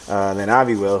than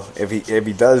Avi will if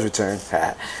he does return.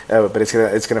 But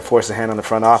it's gonna force the hand on the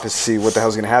front office to see what the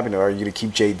hell's going to happen. Are you going to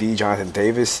keep JD, Jonathan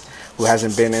Davis, who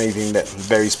hasn't been anything that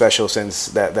very special since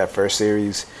that first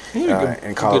series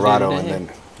in Colorado, and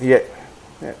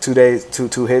then 2 days,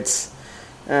 two hits,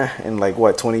 in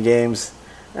 20 games.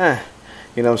 You know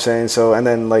what I'm saying? So and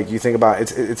then you think about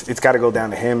it's got to go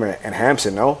down to him and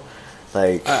Hampson, no?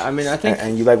 I think...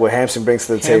 And you like what Hampson brings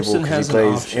to the table because he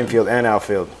plays infield and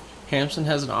outfield. Hampson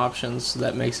has an option, so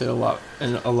that makes it a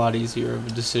lot easier of a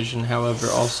decision. However,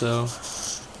 also,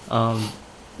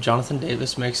 Jonathan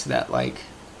Davis makes that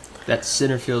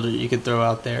center fielder you could throw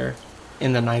out there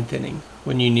in the 9th inning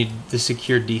when you need the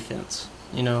secure defense.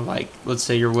 Let's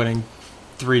say you're winning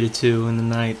 3-2 in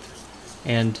the 9th,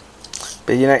 and...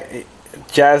 But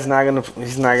Jazz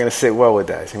he's not gonna sit well with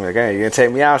that. He's gonna be like, hey, you gonna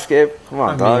take me out, Skip? Come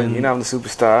on, dog. I'm the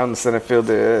superstar. I'm the center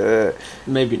fielder.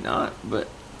 Maybe not, but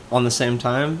on the same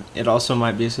time, it also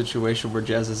might be a situation where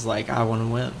Jazz is like, I want to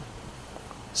win.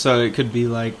 So it could be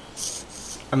I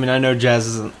know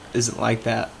Jazz isn't like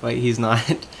that. He's not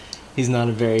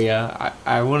a very.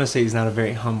 I want to say he's not a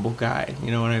very humble guy.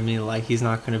 You know what I mean? He's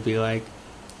not gonna be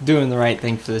doing the right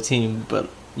thing for the team, but.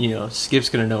 Skip's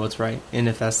going to know what's right. And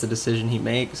if that's the decision he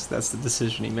makes, that's the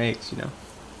decision he makes,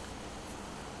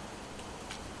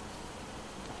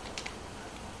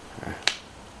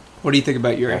 What do you think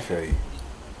about Eury? I feel you.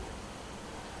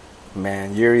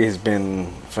 Man, Eury has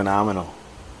been phenomenal.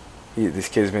 This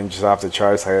kid's been just off the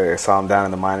charts. I saw him down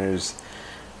in the minors.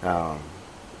 And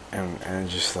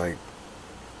just he was like,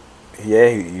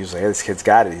 hey, this kid's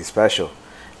got it. He's special.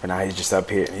 But now he's just up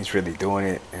here and he's really doing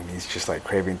it, and he's just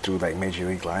craving through major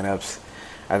league lineups.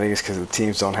 I think it's because the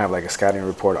teams don't have a scouting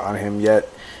report on him yet,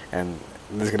 and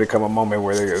there's gonna come a moment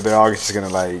where they're all just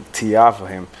gonna tee off of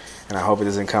him, and I hope it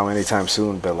doesn't come anytime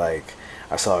soon. But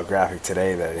I saw a graphic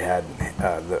today that it had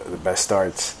the best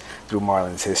starts through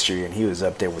Marlins history, and he was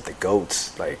up there with the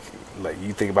GOATs.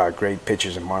 You think about great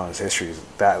pitchers in Marlins history,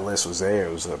 that list was there.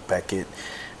 It was Beckett,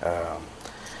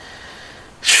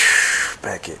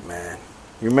 Beckett, man.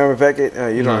 You remember Beckett?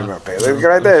 You don't remember Beckett. Look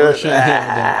right there.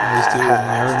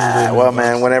 Well,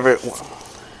 man, whenever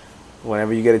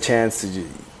you get a chance to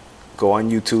go on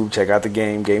YouTube, check out the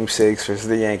Game 6 versus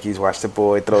the Yankees, watch the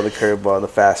boy throw the curveball, the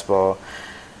fastball.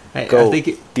 I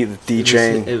think the D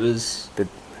train. It was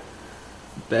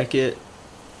Beckett,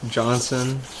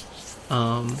 Johnson,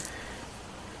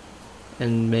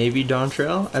 and maybe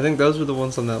Dontrell. I think those were the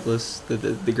ones on that list,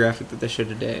 the graphic that they showed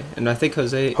today. And I think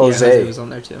Jose was on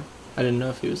there too. I didn't know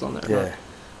if he was on there or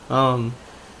not.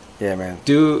 Yeah, man.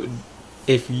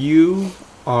 If you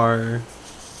are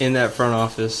in that front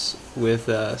office with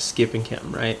Skip and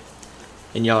Kim, right?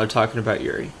 And y'all are talking about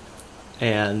Eury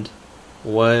and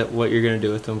what you're going to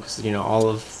do with them, because, all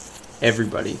of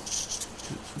everybody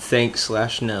thinks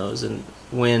 / knows, and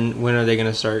when are they going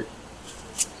to start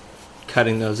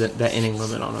cutting that inning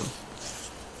limit on him?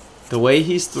 The way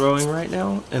he's throwing right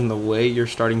now and the way your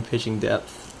starting pitching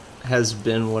depth has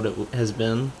been what it has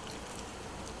been,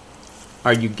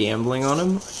 are you gambling on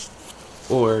him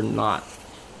or not?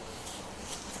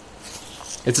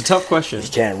 It's a tough question. You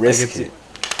can't risk it.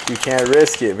 You can't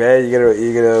risk it, man. You're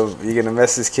gonna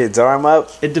mess this kid's arm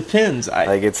up. It depends.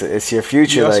 It's your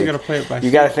future. You also gotta play it by feel.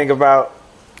 You gotta think about.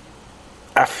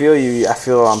 I feel you. I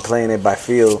feel I'm playing it by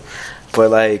feel,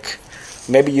 but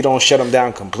maybe you don't shut him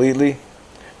down completely,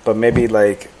 but maybe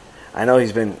I know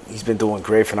he's been doing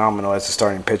great, phenomenal as a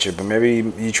starting pitcher, but maybe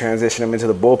you transition him into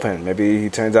the bullpen. Maybe he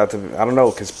turns out to, I don't know,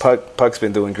 because Puck's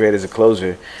been doing great as a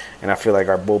closer, and I feel like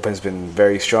our bullpen's been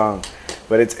very strong.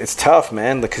 But it's tough,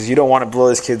 man, because you don't want to blow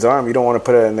this kid's arm. You don't want to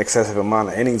put an excessive amount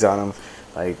of innings on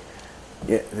him.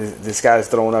 This guy's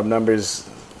throwing up numbers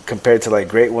compared to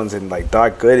great ones in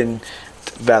Doc Gooden,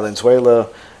 Valenzuela.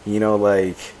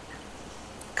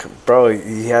 Bro,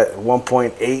 he had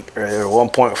 1.8 or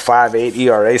 1.58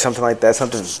 ERA, something like that,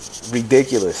 something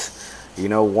ridiculous.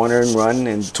 1 earned run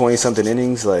in 20-something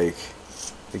innings. The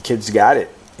kid's got it.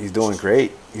 He's doing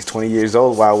great. He's 20 years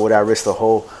old. Why would I risk the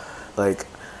whole,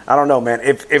 I don't know, man.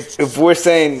 If we're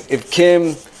saying, if Kim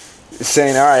is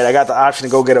saying, all right, I got the option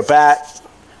to go get a bat,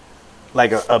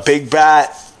 a big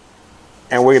bat,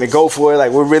 and we're going to go for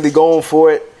it, we're really going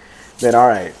for it, then all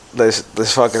right, let's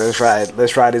try it.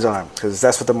 Let's ride his arm, because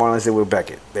that's what the Marlins did with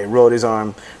Beckett. They rode his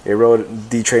arm. They rode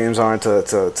D-Train's arm to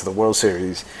the World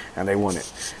Series, and they won it.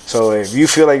 So if you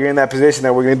feel like you're in that position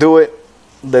that we're going to do it,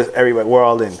 everybody, we're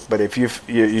all in. But if you're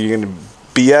going to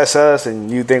BS us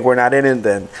and you think we're not in it,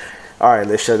 then all right,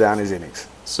 let's shut down his innings.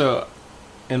 So,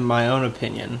 in my own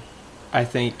opinion, I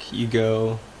think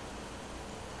you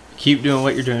keep doing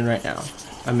what you're doing right now.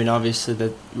 I mean, obviously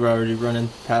that we're already running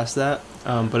past that,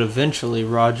 but eventually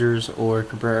Rogers or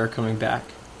Cabrera are coming back,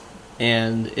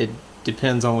 and it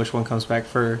depends on which one comes back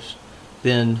first.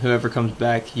 Then whoever comes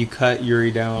back, you cut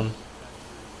Eury down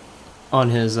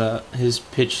on his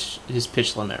pitch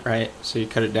limit, right? So you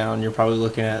cut it down. You're probably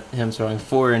looking at him throwing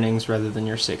 4 innings rather than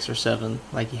your 6 or 7,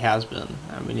 like he has been.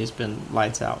 I mean, he's been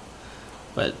lights out.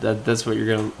 But that's what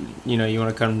you're gonna, you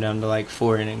want to cut him down to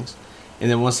 4 innings,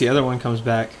 and then once the other one comes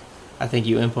back, I think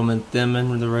you implement them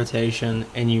in the rotation,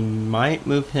 and you might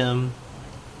move him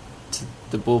to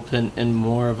the bullpen in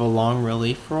more of a long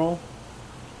relief role,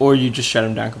 or you just shut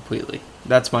him down completely.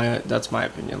 That's my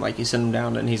opinion. You send him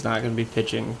down, and he's not going to be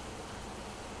pitching.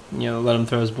 Let him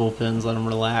throw his bullpens, let him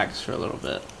relax for a little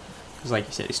bit. Because like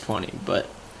you said, he's 20. But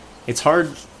it's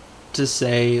hard to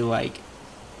say,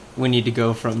 we need to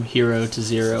go from hero to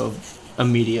zero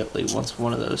immediately once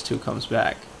one of those two comes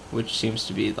back, which seems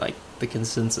to be, the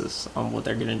consensus on what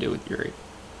they're going to do with Eury.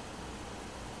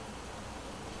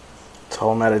 It's a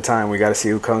whole matter of time. We got to see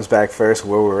who comes back first,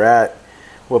 where we're at,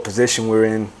 what position we're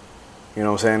in. You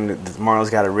know what I'm saying? The Marlins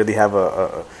got to really have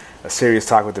a serious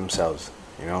talk with themselves.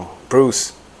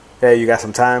 Bruce, hey, you got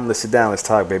some time? Let's sit down. Let's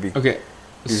talk, baby. Okay.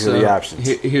 These are the options.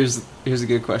 Here's a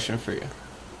good question for you.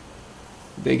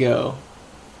 They go,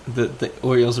 the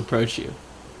Orioles approach you.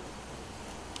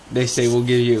 They say we'll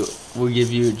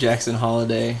give you Jackson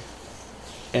Holiday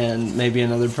and maybe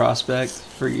another prospect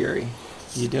for Eury.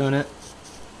 You doing it?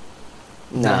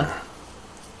 Nah.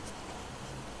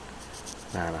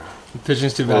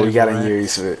 Pitching's too valuable. We got right?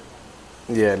 Eury's.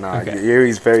 Yeah, no. Okay.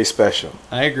 Eury's very special.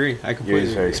 I agree. I completely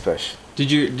Eury's very agree. special.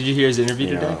 Did you hear his interview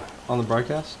today on the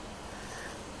broadcast?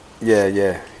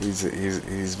 Yeah. He's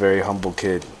a very humble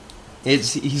kid.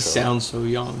 Sounds so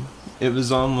young. It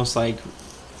was almost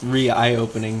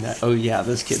eye-opening that, oh yeah,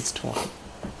 this kid's 20.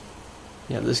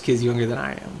 Yeah, this kid's younger than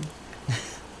I am.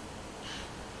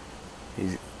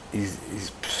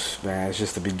 He's man, it's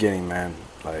just the beginning, man.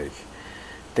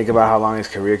 Think about how long his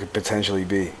career could potentially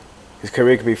be. His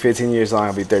career could be 15 years long.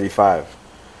 He'll be 35.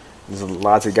 There's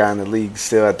lots of guys in the league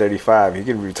still at 35. He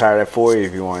could retire at 40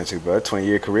 if he wanted to, but a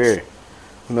 20-year career.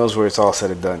 Who knows where it's all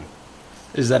said and done.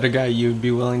 Is that a guy you'd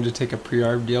be willing to take a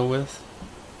pre-arb deal with?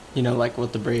 Like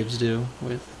what the Braves do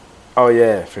with? Oh,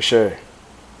 yeah, for sure.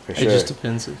 It just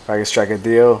depends. If I can strike a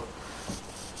deal,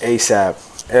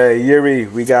 ASAP. Hey, Eury,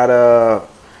 we got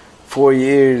 4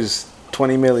 years,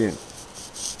 $20 million.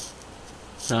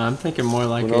 No, I'm thinking more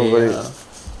like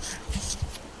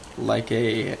like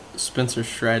a Spencer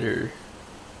Strider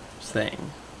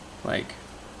thing. Like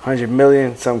 100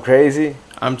 million, something crazy.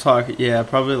 I'm talking, yeah,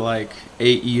 probably like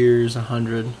 8 years,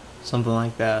 100, something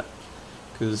like that.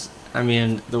 Because, I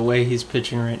mean, the way he's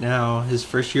pitching right now, his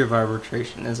first year of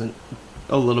arbitration isn't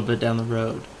a little bit down the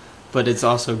road. But it's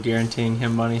also guaranteeing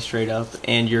him money straight up,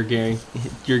 and you're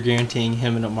guaranteeing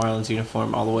him in a Marlins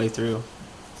uniform all the way through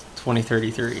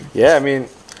 2033. Yeah, I mean,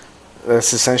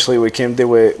 that's essentially what Kim did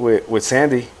with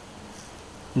Sandy.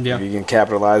 Yeah. If you can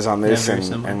capitalize on this, Yeah,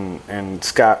 very and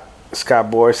Scott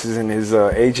Boras is in his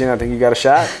agent, I think you got a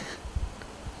shot.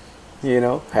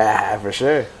 For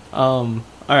sure. All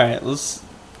right,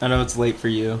 I know it's late for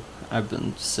you. I've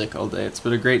been sick all day. It's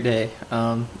been a great day.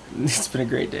 It's been a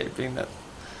great day, being that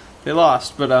they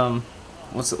lost. But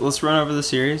let's run over the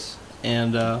series,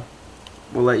 and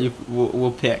we'll let you.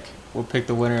 We'll pick. We'll pick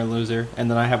the winner and loser, and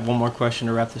then I have one more question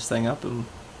to wrap this thing up, and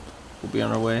we'll be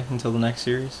on our way until the next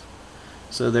series.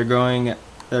 So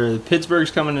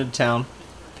Pittsburgh's coming into town.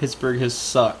 Pittsburgh has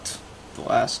sucked the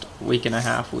last week and a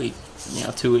half,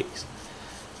 2 weeks.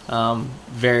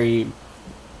 Very,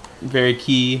 very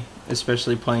key,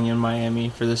 especially playing in Miami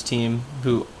for this team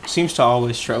who seems to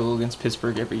always struggle against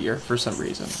Pittsburgh every year for some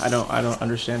reason. I don't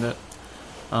understand it.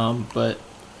 But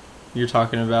you're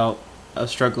talking about a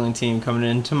struggling team coming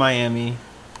into Miami,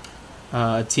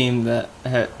 a team that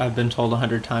I've been told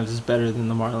 100 times is better than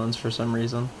the Marlins for some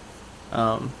reason.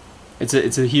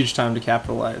 It's a huge time to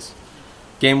capitalize.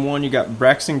 Game 1, you got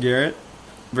Braxton Garrett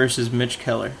versus Mitch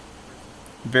Keller.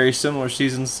 Very similar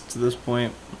seasons to this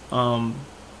point.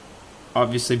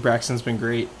 Obviously, Braxton's been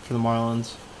great for the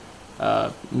Marlins.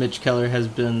 Mitch Keller has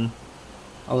been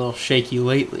a little shaky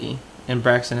lately, and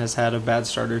Braxton has had a bad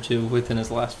start or two within his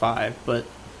last 5. But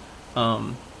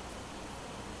how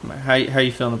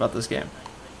you feeling about this game?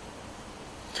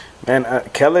 Man,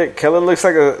 Keller looks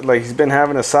like he's been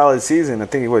having a solid season. I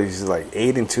think he's like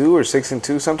 8-2 or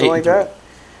 6-2, something like that.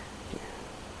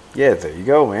 Yeah, there you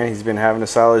go, man. He's been having a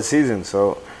solid season,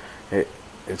 so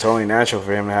it's only natural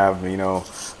for him to have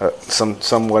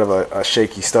somewhat of a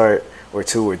shaky start or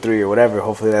 2 or 3 or whatever.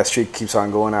 Hopefully that streak keeps on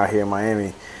going out here in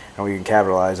Miami, and we can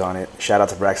capitalize on it. Shout out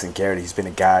to Braxton Garrett. He's been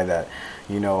a guy that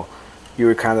you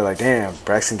were kind of like, damn,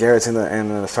 Braxton Garrett's in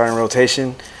the starting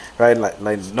rotation, right?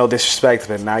 Like no disrespect,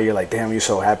 but now you're like, damn, you're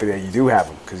so happy that you do have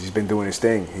him because he's been doing his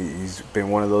thing. He's been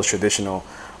one of those traditional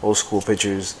old school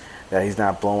pitchers that he's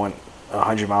not blowing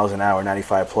 100 miles an hour,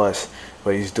 95 plus,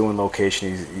 but he's doing location.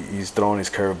 He's throwing his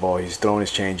curveball. He's throwing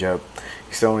his changeup.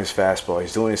 He's throwing his fastball.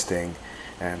 He's doing his thing.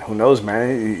 And who knows,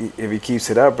 man? If he keeps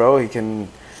it up, bro,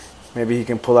 maybe he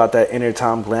can pull out that inner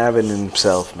Tom Glavine in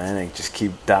himself, man, and just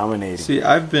keep dominating. See,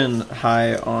 I've been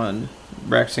high on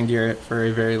Braxton Garrett for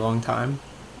a very long time.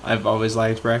 I've always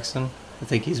liked Braxton. I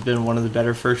think he's been one of the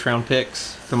better first-round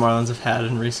picks the Marlins have had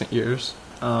in recent years.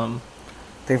 I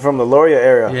think from the Loria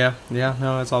era. Yeah,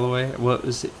 no, it's all the way. What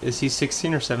is he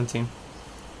 16 or 17?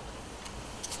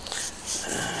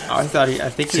 I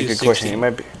think he was 16. Good question. He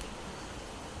might be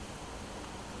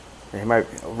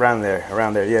around there.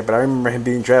 Yeah, but I remember him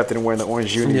being drafted and wearing the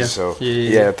orange unis.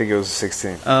 Yeah, I think it was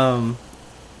 16.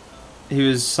 He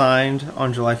was signed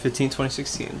on July 15,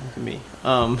 2016. Look at me.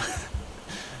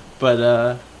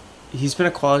 But he's been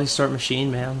a quality start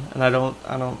machine, man, and I don't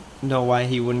know why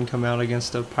he wouldn't come out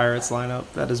against a Pirates lineup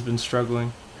that has been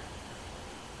struggling.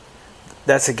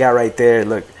 That's a guy right there.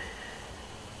 Look,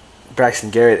 Braxton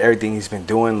Garrett, everything he's been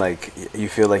doing, like you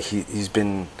feel like he's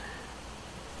been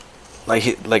like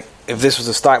if this was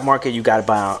a stock market, you got to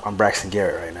buy on Braxton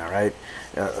Garrett right now, right?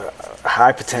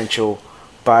 High potential,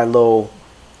 buy low.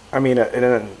 I mean,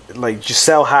 just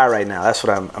sell high right now. That's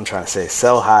what I'm trying to say.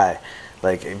 Sell high.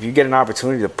 Like, if you get an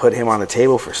opportunity to put him on the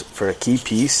table for a key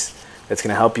piece that's going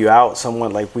to help you out,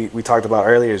 someone like we talked about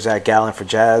earlier, Zach Gallen for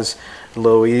Jazz,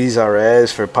 Luis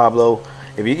Arez for Pablo.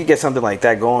 If you could get something like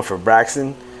that going for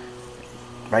Braxton,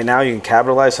 right now you can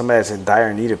capitalize. Somebody that's in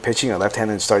dire need of pitching, a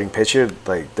left-handed starting pitcher,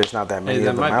 like there's not that many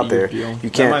of them out there. You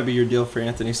can't. That might be your deal for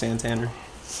Anthony Santander.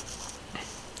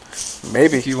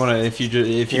 Maybe if you don't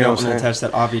want to attach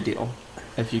that Avi deal,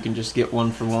 if you can just get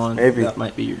 1-for-1, that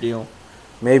might be your deal.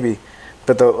 Maybe.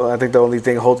 But I think the only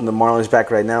thing holding the Marlins back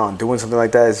right now on doing something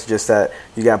like that is just that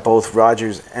you got both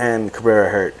Rogers and Cabrera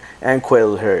hurt and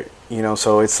Quayle hurt.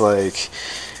 So it's like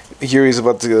Eury's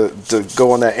about to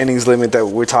go on that innings limit that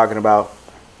we're talking about.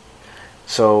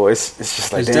 So it's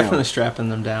just like, he's definitely strapping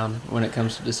them down when it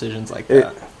comes to decisions like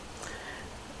that.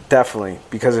 Definitely,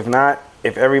 because if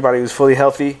everybody was fully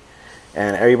healthy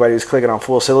and everybody was clicking on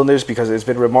full cylinders, because it's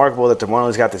been remarkable that the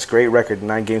Marlins got this great record,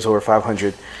 9 games over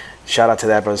 500. Shout out to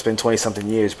that, bro. It's been 20-something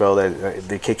years, bro, that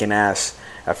they're kicking ass.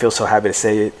 I feel so happy to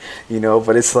say it,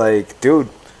 but it's like, dude,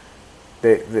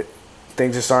 they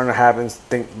things are starting to happen.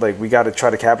 Like we got to try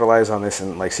to capitalize on this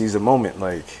and like seize the moment.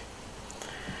 Like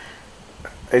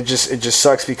it just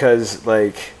sucks because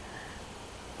like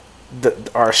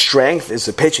our strength is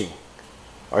the pitching.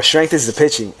 Our strength is the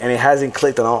pitching, and it hasn't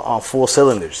clicked on full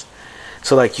cylinders.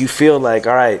 So like you feel like,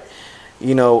 all right,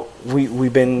 you know,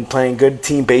 we've been playing good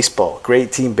team baseball,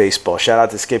 great team baseball. Shout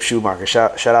out to Skip Schumacher.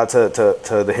 Shout out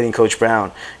to the hitting coach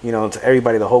Brown. You know, to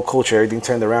everybody, the whole culture, everything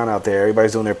turned around out there.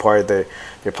 Everybody's doing their part. They're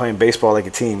playing baseball like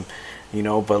a team. You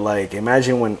know, but like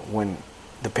imagine when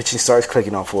the pitching starts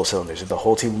clicking on full cylinders. If the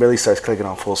whole team really starts clicking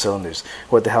on full cylinders,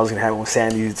 what the hell is going to happen when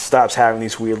Sandy stops having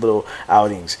these weird little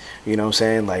outings? You know what I'm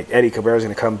saying? Like, Eddie Cabrera's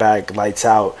going to come back, lights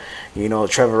out. You know,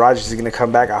 Trevor Rogers is going to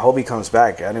come back. I hope he comes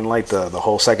back. I didn't like the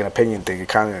whole second opinion thing. It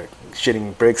kind of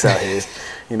shitting bricks out here,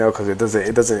 you know, because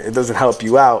it doesn't help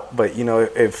you out. But, you know,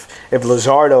 if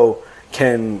Luzardo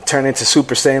can turn into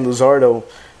Super Saiyan Luzardo,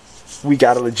 we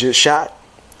got a legit shot.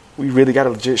 We really got a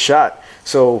legit shot.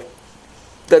 So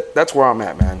that's where I'm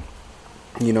at, man.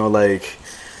 You know, like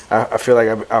I feel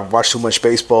like I've watched too much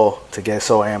baseball to get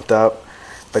so amped up.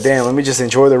 But damn, let me just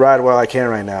enjoy the ride while I can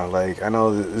right now. Like I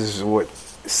know this is what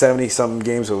 70-something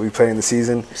games that we play in the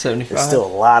season. 75. There's still a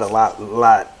lot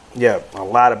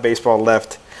of baseball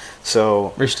left.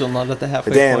 So we're still not at the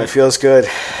halfway damn, point. It feels good.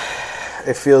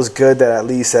 It feels good that at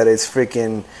least that it's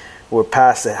freaking we're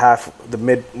past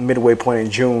the midway point in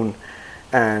June,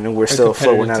 and we're still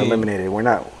afloat. We're not eliminated. We're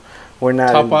not in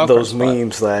those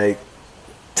memes like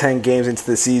 10 games into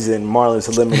the season, Marlins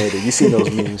eliminated. You seen those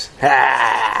memes.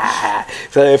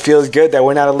 So it feels good that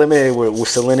we're not eliminated. We're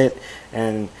still in it.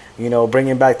 And, you know,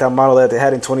 bringing back that model that they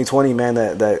had in 2020, man,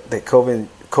 that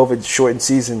COVID shortened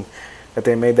season that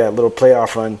they made that little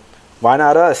playoff run. Why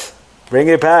not us? Bring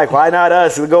it back. Why not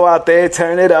us? We'll go out there,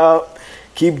 turn it up,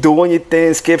 keep doing your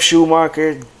thing. Skip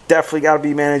Schumacher, definitely got to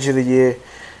be manager of the year.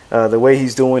 The way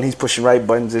he's doing, he's pushing right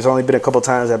buttons. There's only been a couple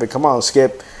times I've been, come on,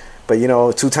 Skip. But, you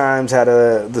know, 2 times out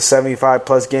of the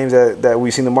 75-plus games that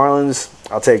we've seen the Marlins,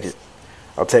 I'll take it.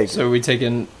 So we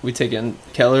taking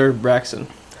Keller, Braxton,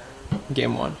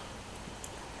 game 1.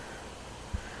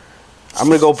 I'm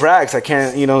going to go Brax. I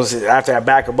can't, you know, after I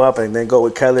back him up and then go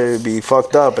with Keller, it'd be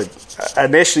fucked up. But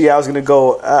initially I was going to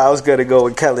go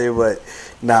with Keller, but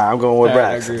nah, I'm going with Brax.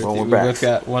 I agree with you. We both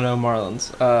got 1-0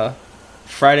 Marlins.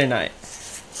 Friday night.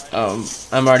 I'm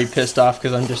already pissed off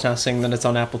because I'm just now seeing that it's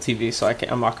on Apple TV, so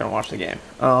I'm not going to watch the game.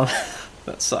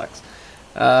 That sucks.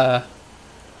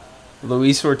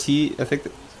 Luis Ortiz, I think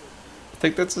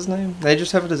that's his name. They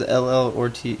just have it as LL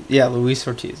Ortiz. Yeah, Luis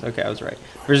Ortiz. Okay, I was right.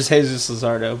 Versus Jesus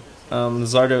Luzardo.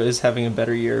 Luzardo is having a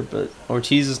better year, but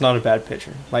Ortiz is not a bad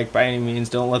pitcher. Like by any means,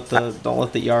 don't let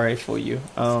the ERA fool you.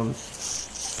 I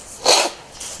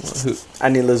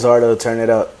need Luzardo to turn it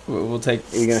up. We'll take.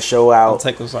 You're gonna show out. I'll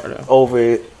take Luzardo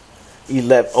over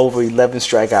 11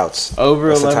 strikeouts. Over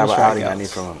that's 11 the type strikeouts. of outing I need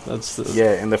from him. That's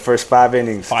the in the first 5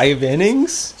 innings. 5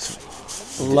 innings.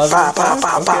 11.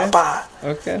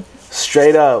 Okay.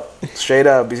 Straight up. He's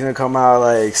gonna come out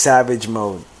like savage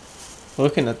mode.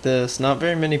 Looking at this, not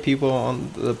very many people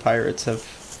on the Pirates have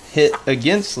hit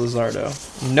against Luzardo.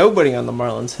 Nobody on the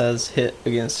Marlins has hit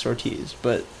against Ortiz,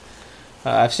 but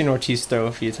I've seen Ortiz throw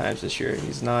a few times this year.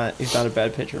 He's not a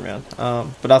bad pitcher, man.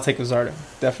 But I'll take Luzardo.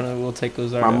 Definitely will take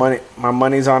Luzardo. My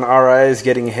money's on RIs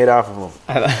getting a hit off of him.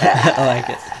 I like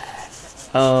it.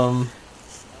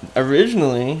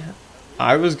 Originally,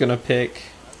 I was gonna pick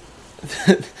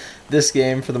this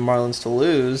game for the Marlins to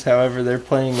lose. However, they're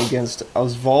playing against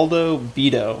Osvaldo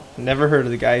Bido. Never heard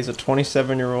of the guy. He's a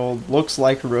 27-year-old. Looks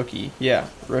like a rookie. Yeah,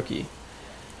 rookie.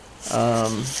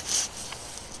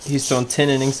 He's thrown 10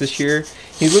 innings this year.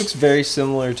 He looks very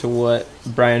similar to what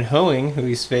Brian Hoeing, who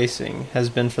he's facing, has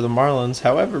been for the Marlins.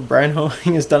 However, Brian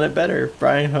Hoeing has done it better.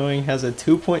 Brian Hoeing has a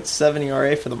 2.7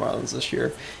 ERA for the Marlins this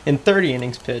year in 30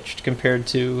 innings pitched compared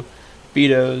to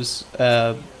Bido's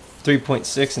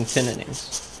 3.6 in 10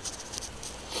 innings.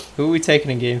 Who are we taking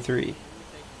in Game 3?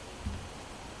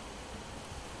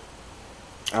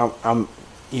 You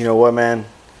know what, man?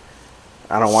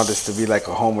 I don't want this to be like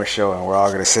a homer show and we're all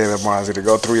going to say the Marlins are going to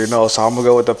go 3-0. So I'm going to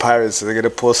go with the Pirates. They're going to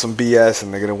pull some BS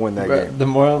and they're going to win that game. The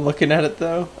more I'm looking at it,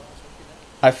 though,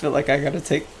 I feel like I got to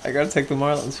take the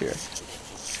Marlins here.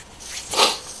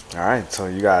 All right. So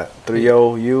you got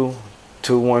 3-0 you,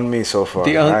 2-1 me so far.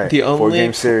 All right.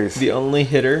 4-game series. The only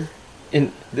hitter,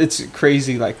 and it's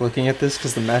crazy like looking at this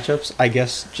because the matchups, I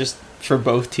guess, just for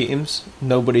both teams,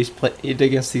 nobody's played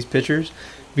against these pitchers.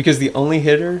 Because the only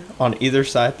hitter on either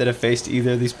side that have faced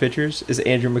either of these pitchers is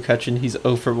Andrew McCutchen. He's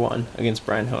 0 for 1 against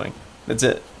Brian Hoeing. That's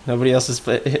it. Nobody else has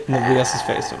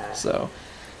faced him. So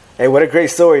Hey, what a great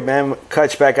story, man.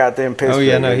 Kutch back out there in Pittsburgh. Oh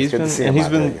yeah, no, It's good to see him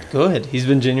out there. good. He's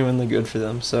been genuinely good for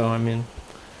them. So I mean,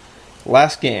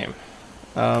 last game,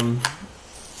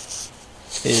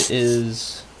 it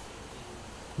is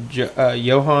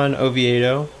Johan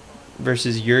Oviedo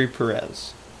versus Eury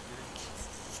Perez.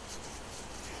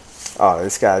 Oh,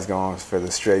 this guy's going for the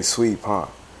straight sweep, huh?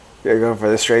 You're going for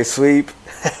the straight sweep?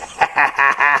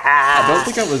 I don't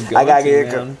think I was going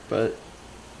man, but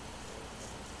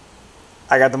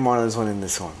I got the Marlins winning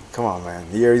this one. Come on, man.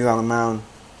 Eury's on the mound.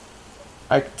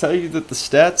 I can tell you that the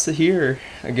stats here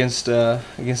against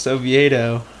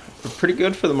Oviedo are pretty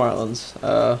good for the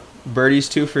Marlins. Birdie's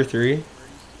 2 for 3.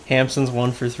 Hampson's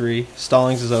 1 for 3.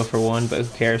 Stallings is 0 for 1, but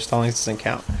who cares? Stallings doesn't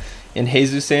count. And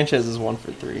Jesus Sanchez is 1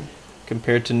 for 3.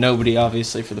 Compared to nobody,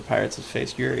 obviously, for the Pirates have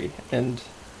faced Eury. And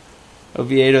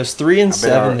Oviedo's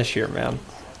 3-7 this year, man.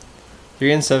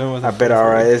 3-7 with. I bet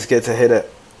Arias gets a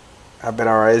hit. I bet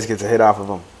Arias gets a hit off of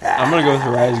him. I'm gonna go with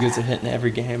Arias gets a hit in every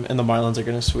game, and the Marlins are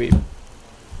gonna sweep.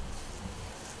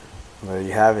 There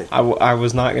you have it. I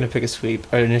was not gonna pick a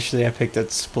sweep. Initially, I picked a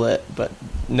split, but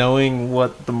knowing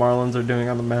what the Marlins are doing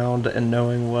on the mound and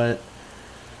knowing what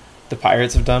the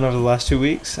Pirates have done over the last 2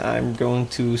 weeks, I'm going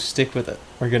to stick with it.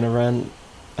 We're gonna run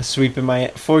a sweep in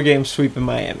 4-game sweep in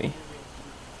Miami.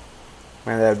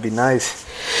 Man, that'd be nice.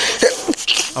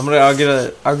 I'll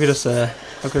get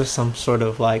us some sort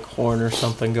of like horn or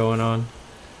something going on.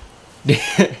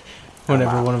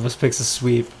 Whenever one of us picks a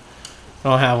sweep. I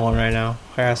don't have one right now.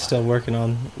 I'm still working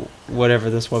on whatever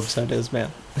this website is,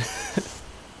 man.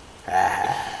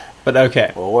 But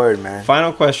okay. Well, word, man.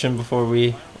 Final question before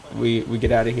we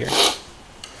get out of here.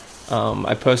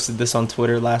 I posted this on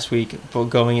Twitter last week, but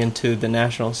going into the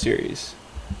National Series.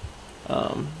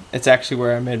 It's actually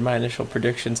where I made my initial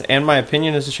predictions, and my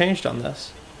opinion has changed on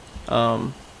this.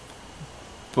 But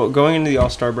going into the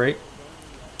All-Star break,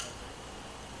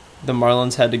 the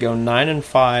Marlins had to go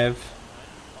 9-5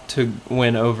 to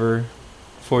win over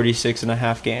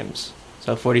 46.5 games.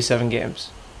 So 47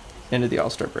 games into the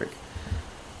All-Star break.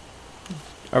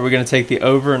 Are we going to take the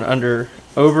over under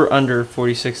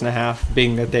 46.5,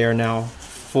 being that they are now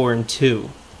 4-2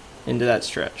 into that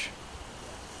stretch?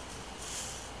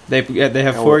 They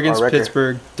have 4 against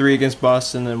Pittsburgh, 3 against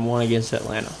Boston, and 1 against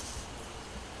Atlanta.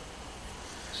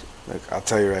 Look, I'll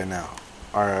tell you right now.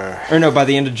 Or no, by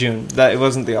the end of June. It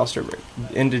wasn't the All-Star break.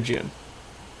 End of June.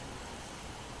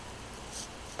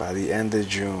 By the end of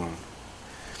June,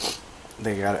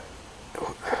 they got it.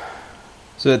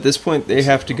 So at this point, they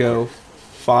have to go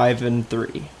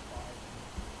 5-3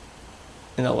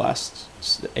 in the last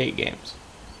 8 games.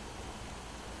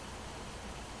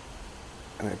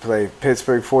 And they play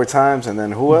Pittsburgh 4 times, and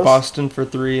then who else? Boston for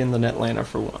 3, and then Atlanta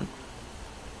for 1.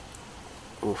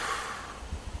 Oof.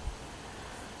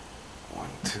 1,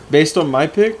 2. Based on my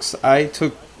picks, I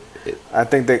think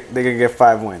they can get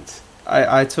 5 wins.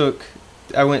 I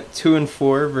went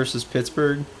 2-4 versus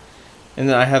Pittsburgh, and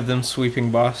then I have them sweeping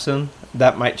Boston.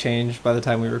 That might change by the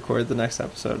time we record the next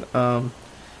episode. And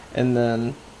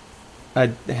then I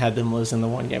had them losing the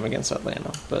 1 game against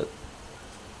Atlanta, but.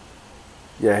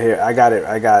 Yeah, here I got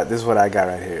it. This is what I got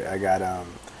right here. I got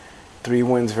 3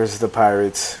 wins versus the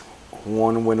Pirates,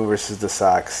 1 win versus the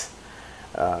Sox.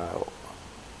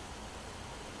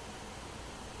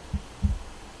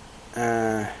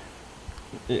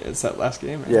 It's that last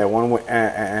game. Right? Yeah, 1 win,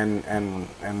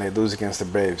 and they lose against the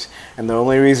Braves. And the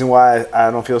only reason why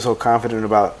I don't feel so confident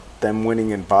about them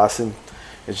winning in Boston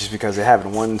is just because they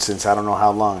haven't won since I don't know how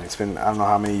long. It's been I don't know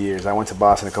how many years. I went to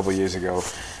Boston a couple years ago,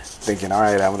 thinking, all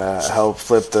right, I'm gonna help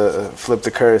flip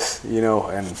the curse,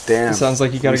 and damn. It sounds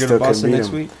like you gotta go to Boston next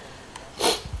week.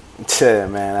 Yeah,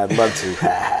 man, I'd love to.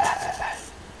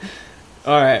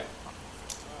 All right.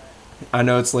 I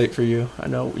know it's late for you. I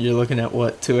know you're looking at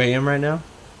what, 2 a.m. right now?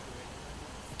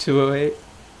 2:08.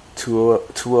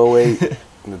 2:08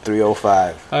 and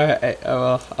 3:05. All right.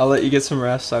 Well, I'll let you get some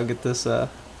rest. I'll get this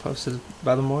posted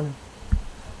by the morning.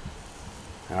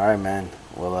 All right, man.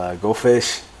 Well, go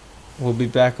fish. We'll be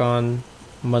back on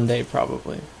Monday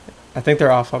probably. I think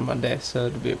they're off on Monday, so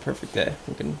it'll be a perfect day.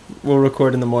 We'll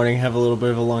record in the morning, have a little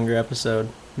bit of a longer episode.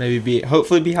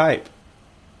 Hopefully be hype.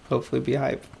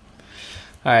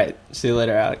 All right. See you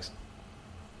later, Alex.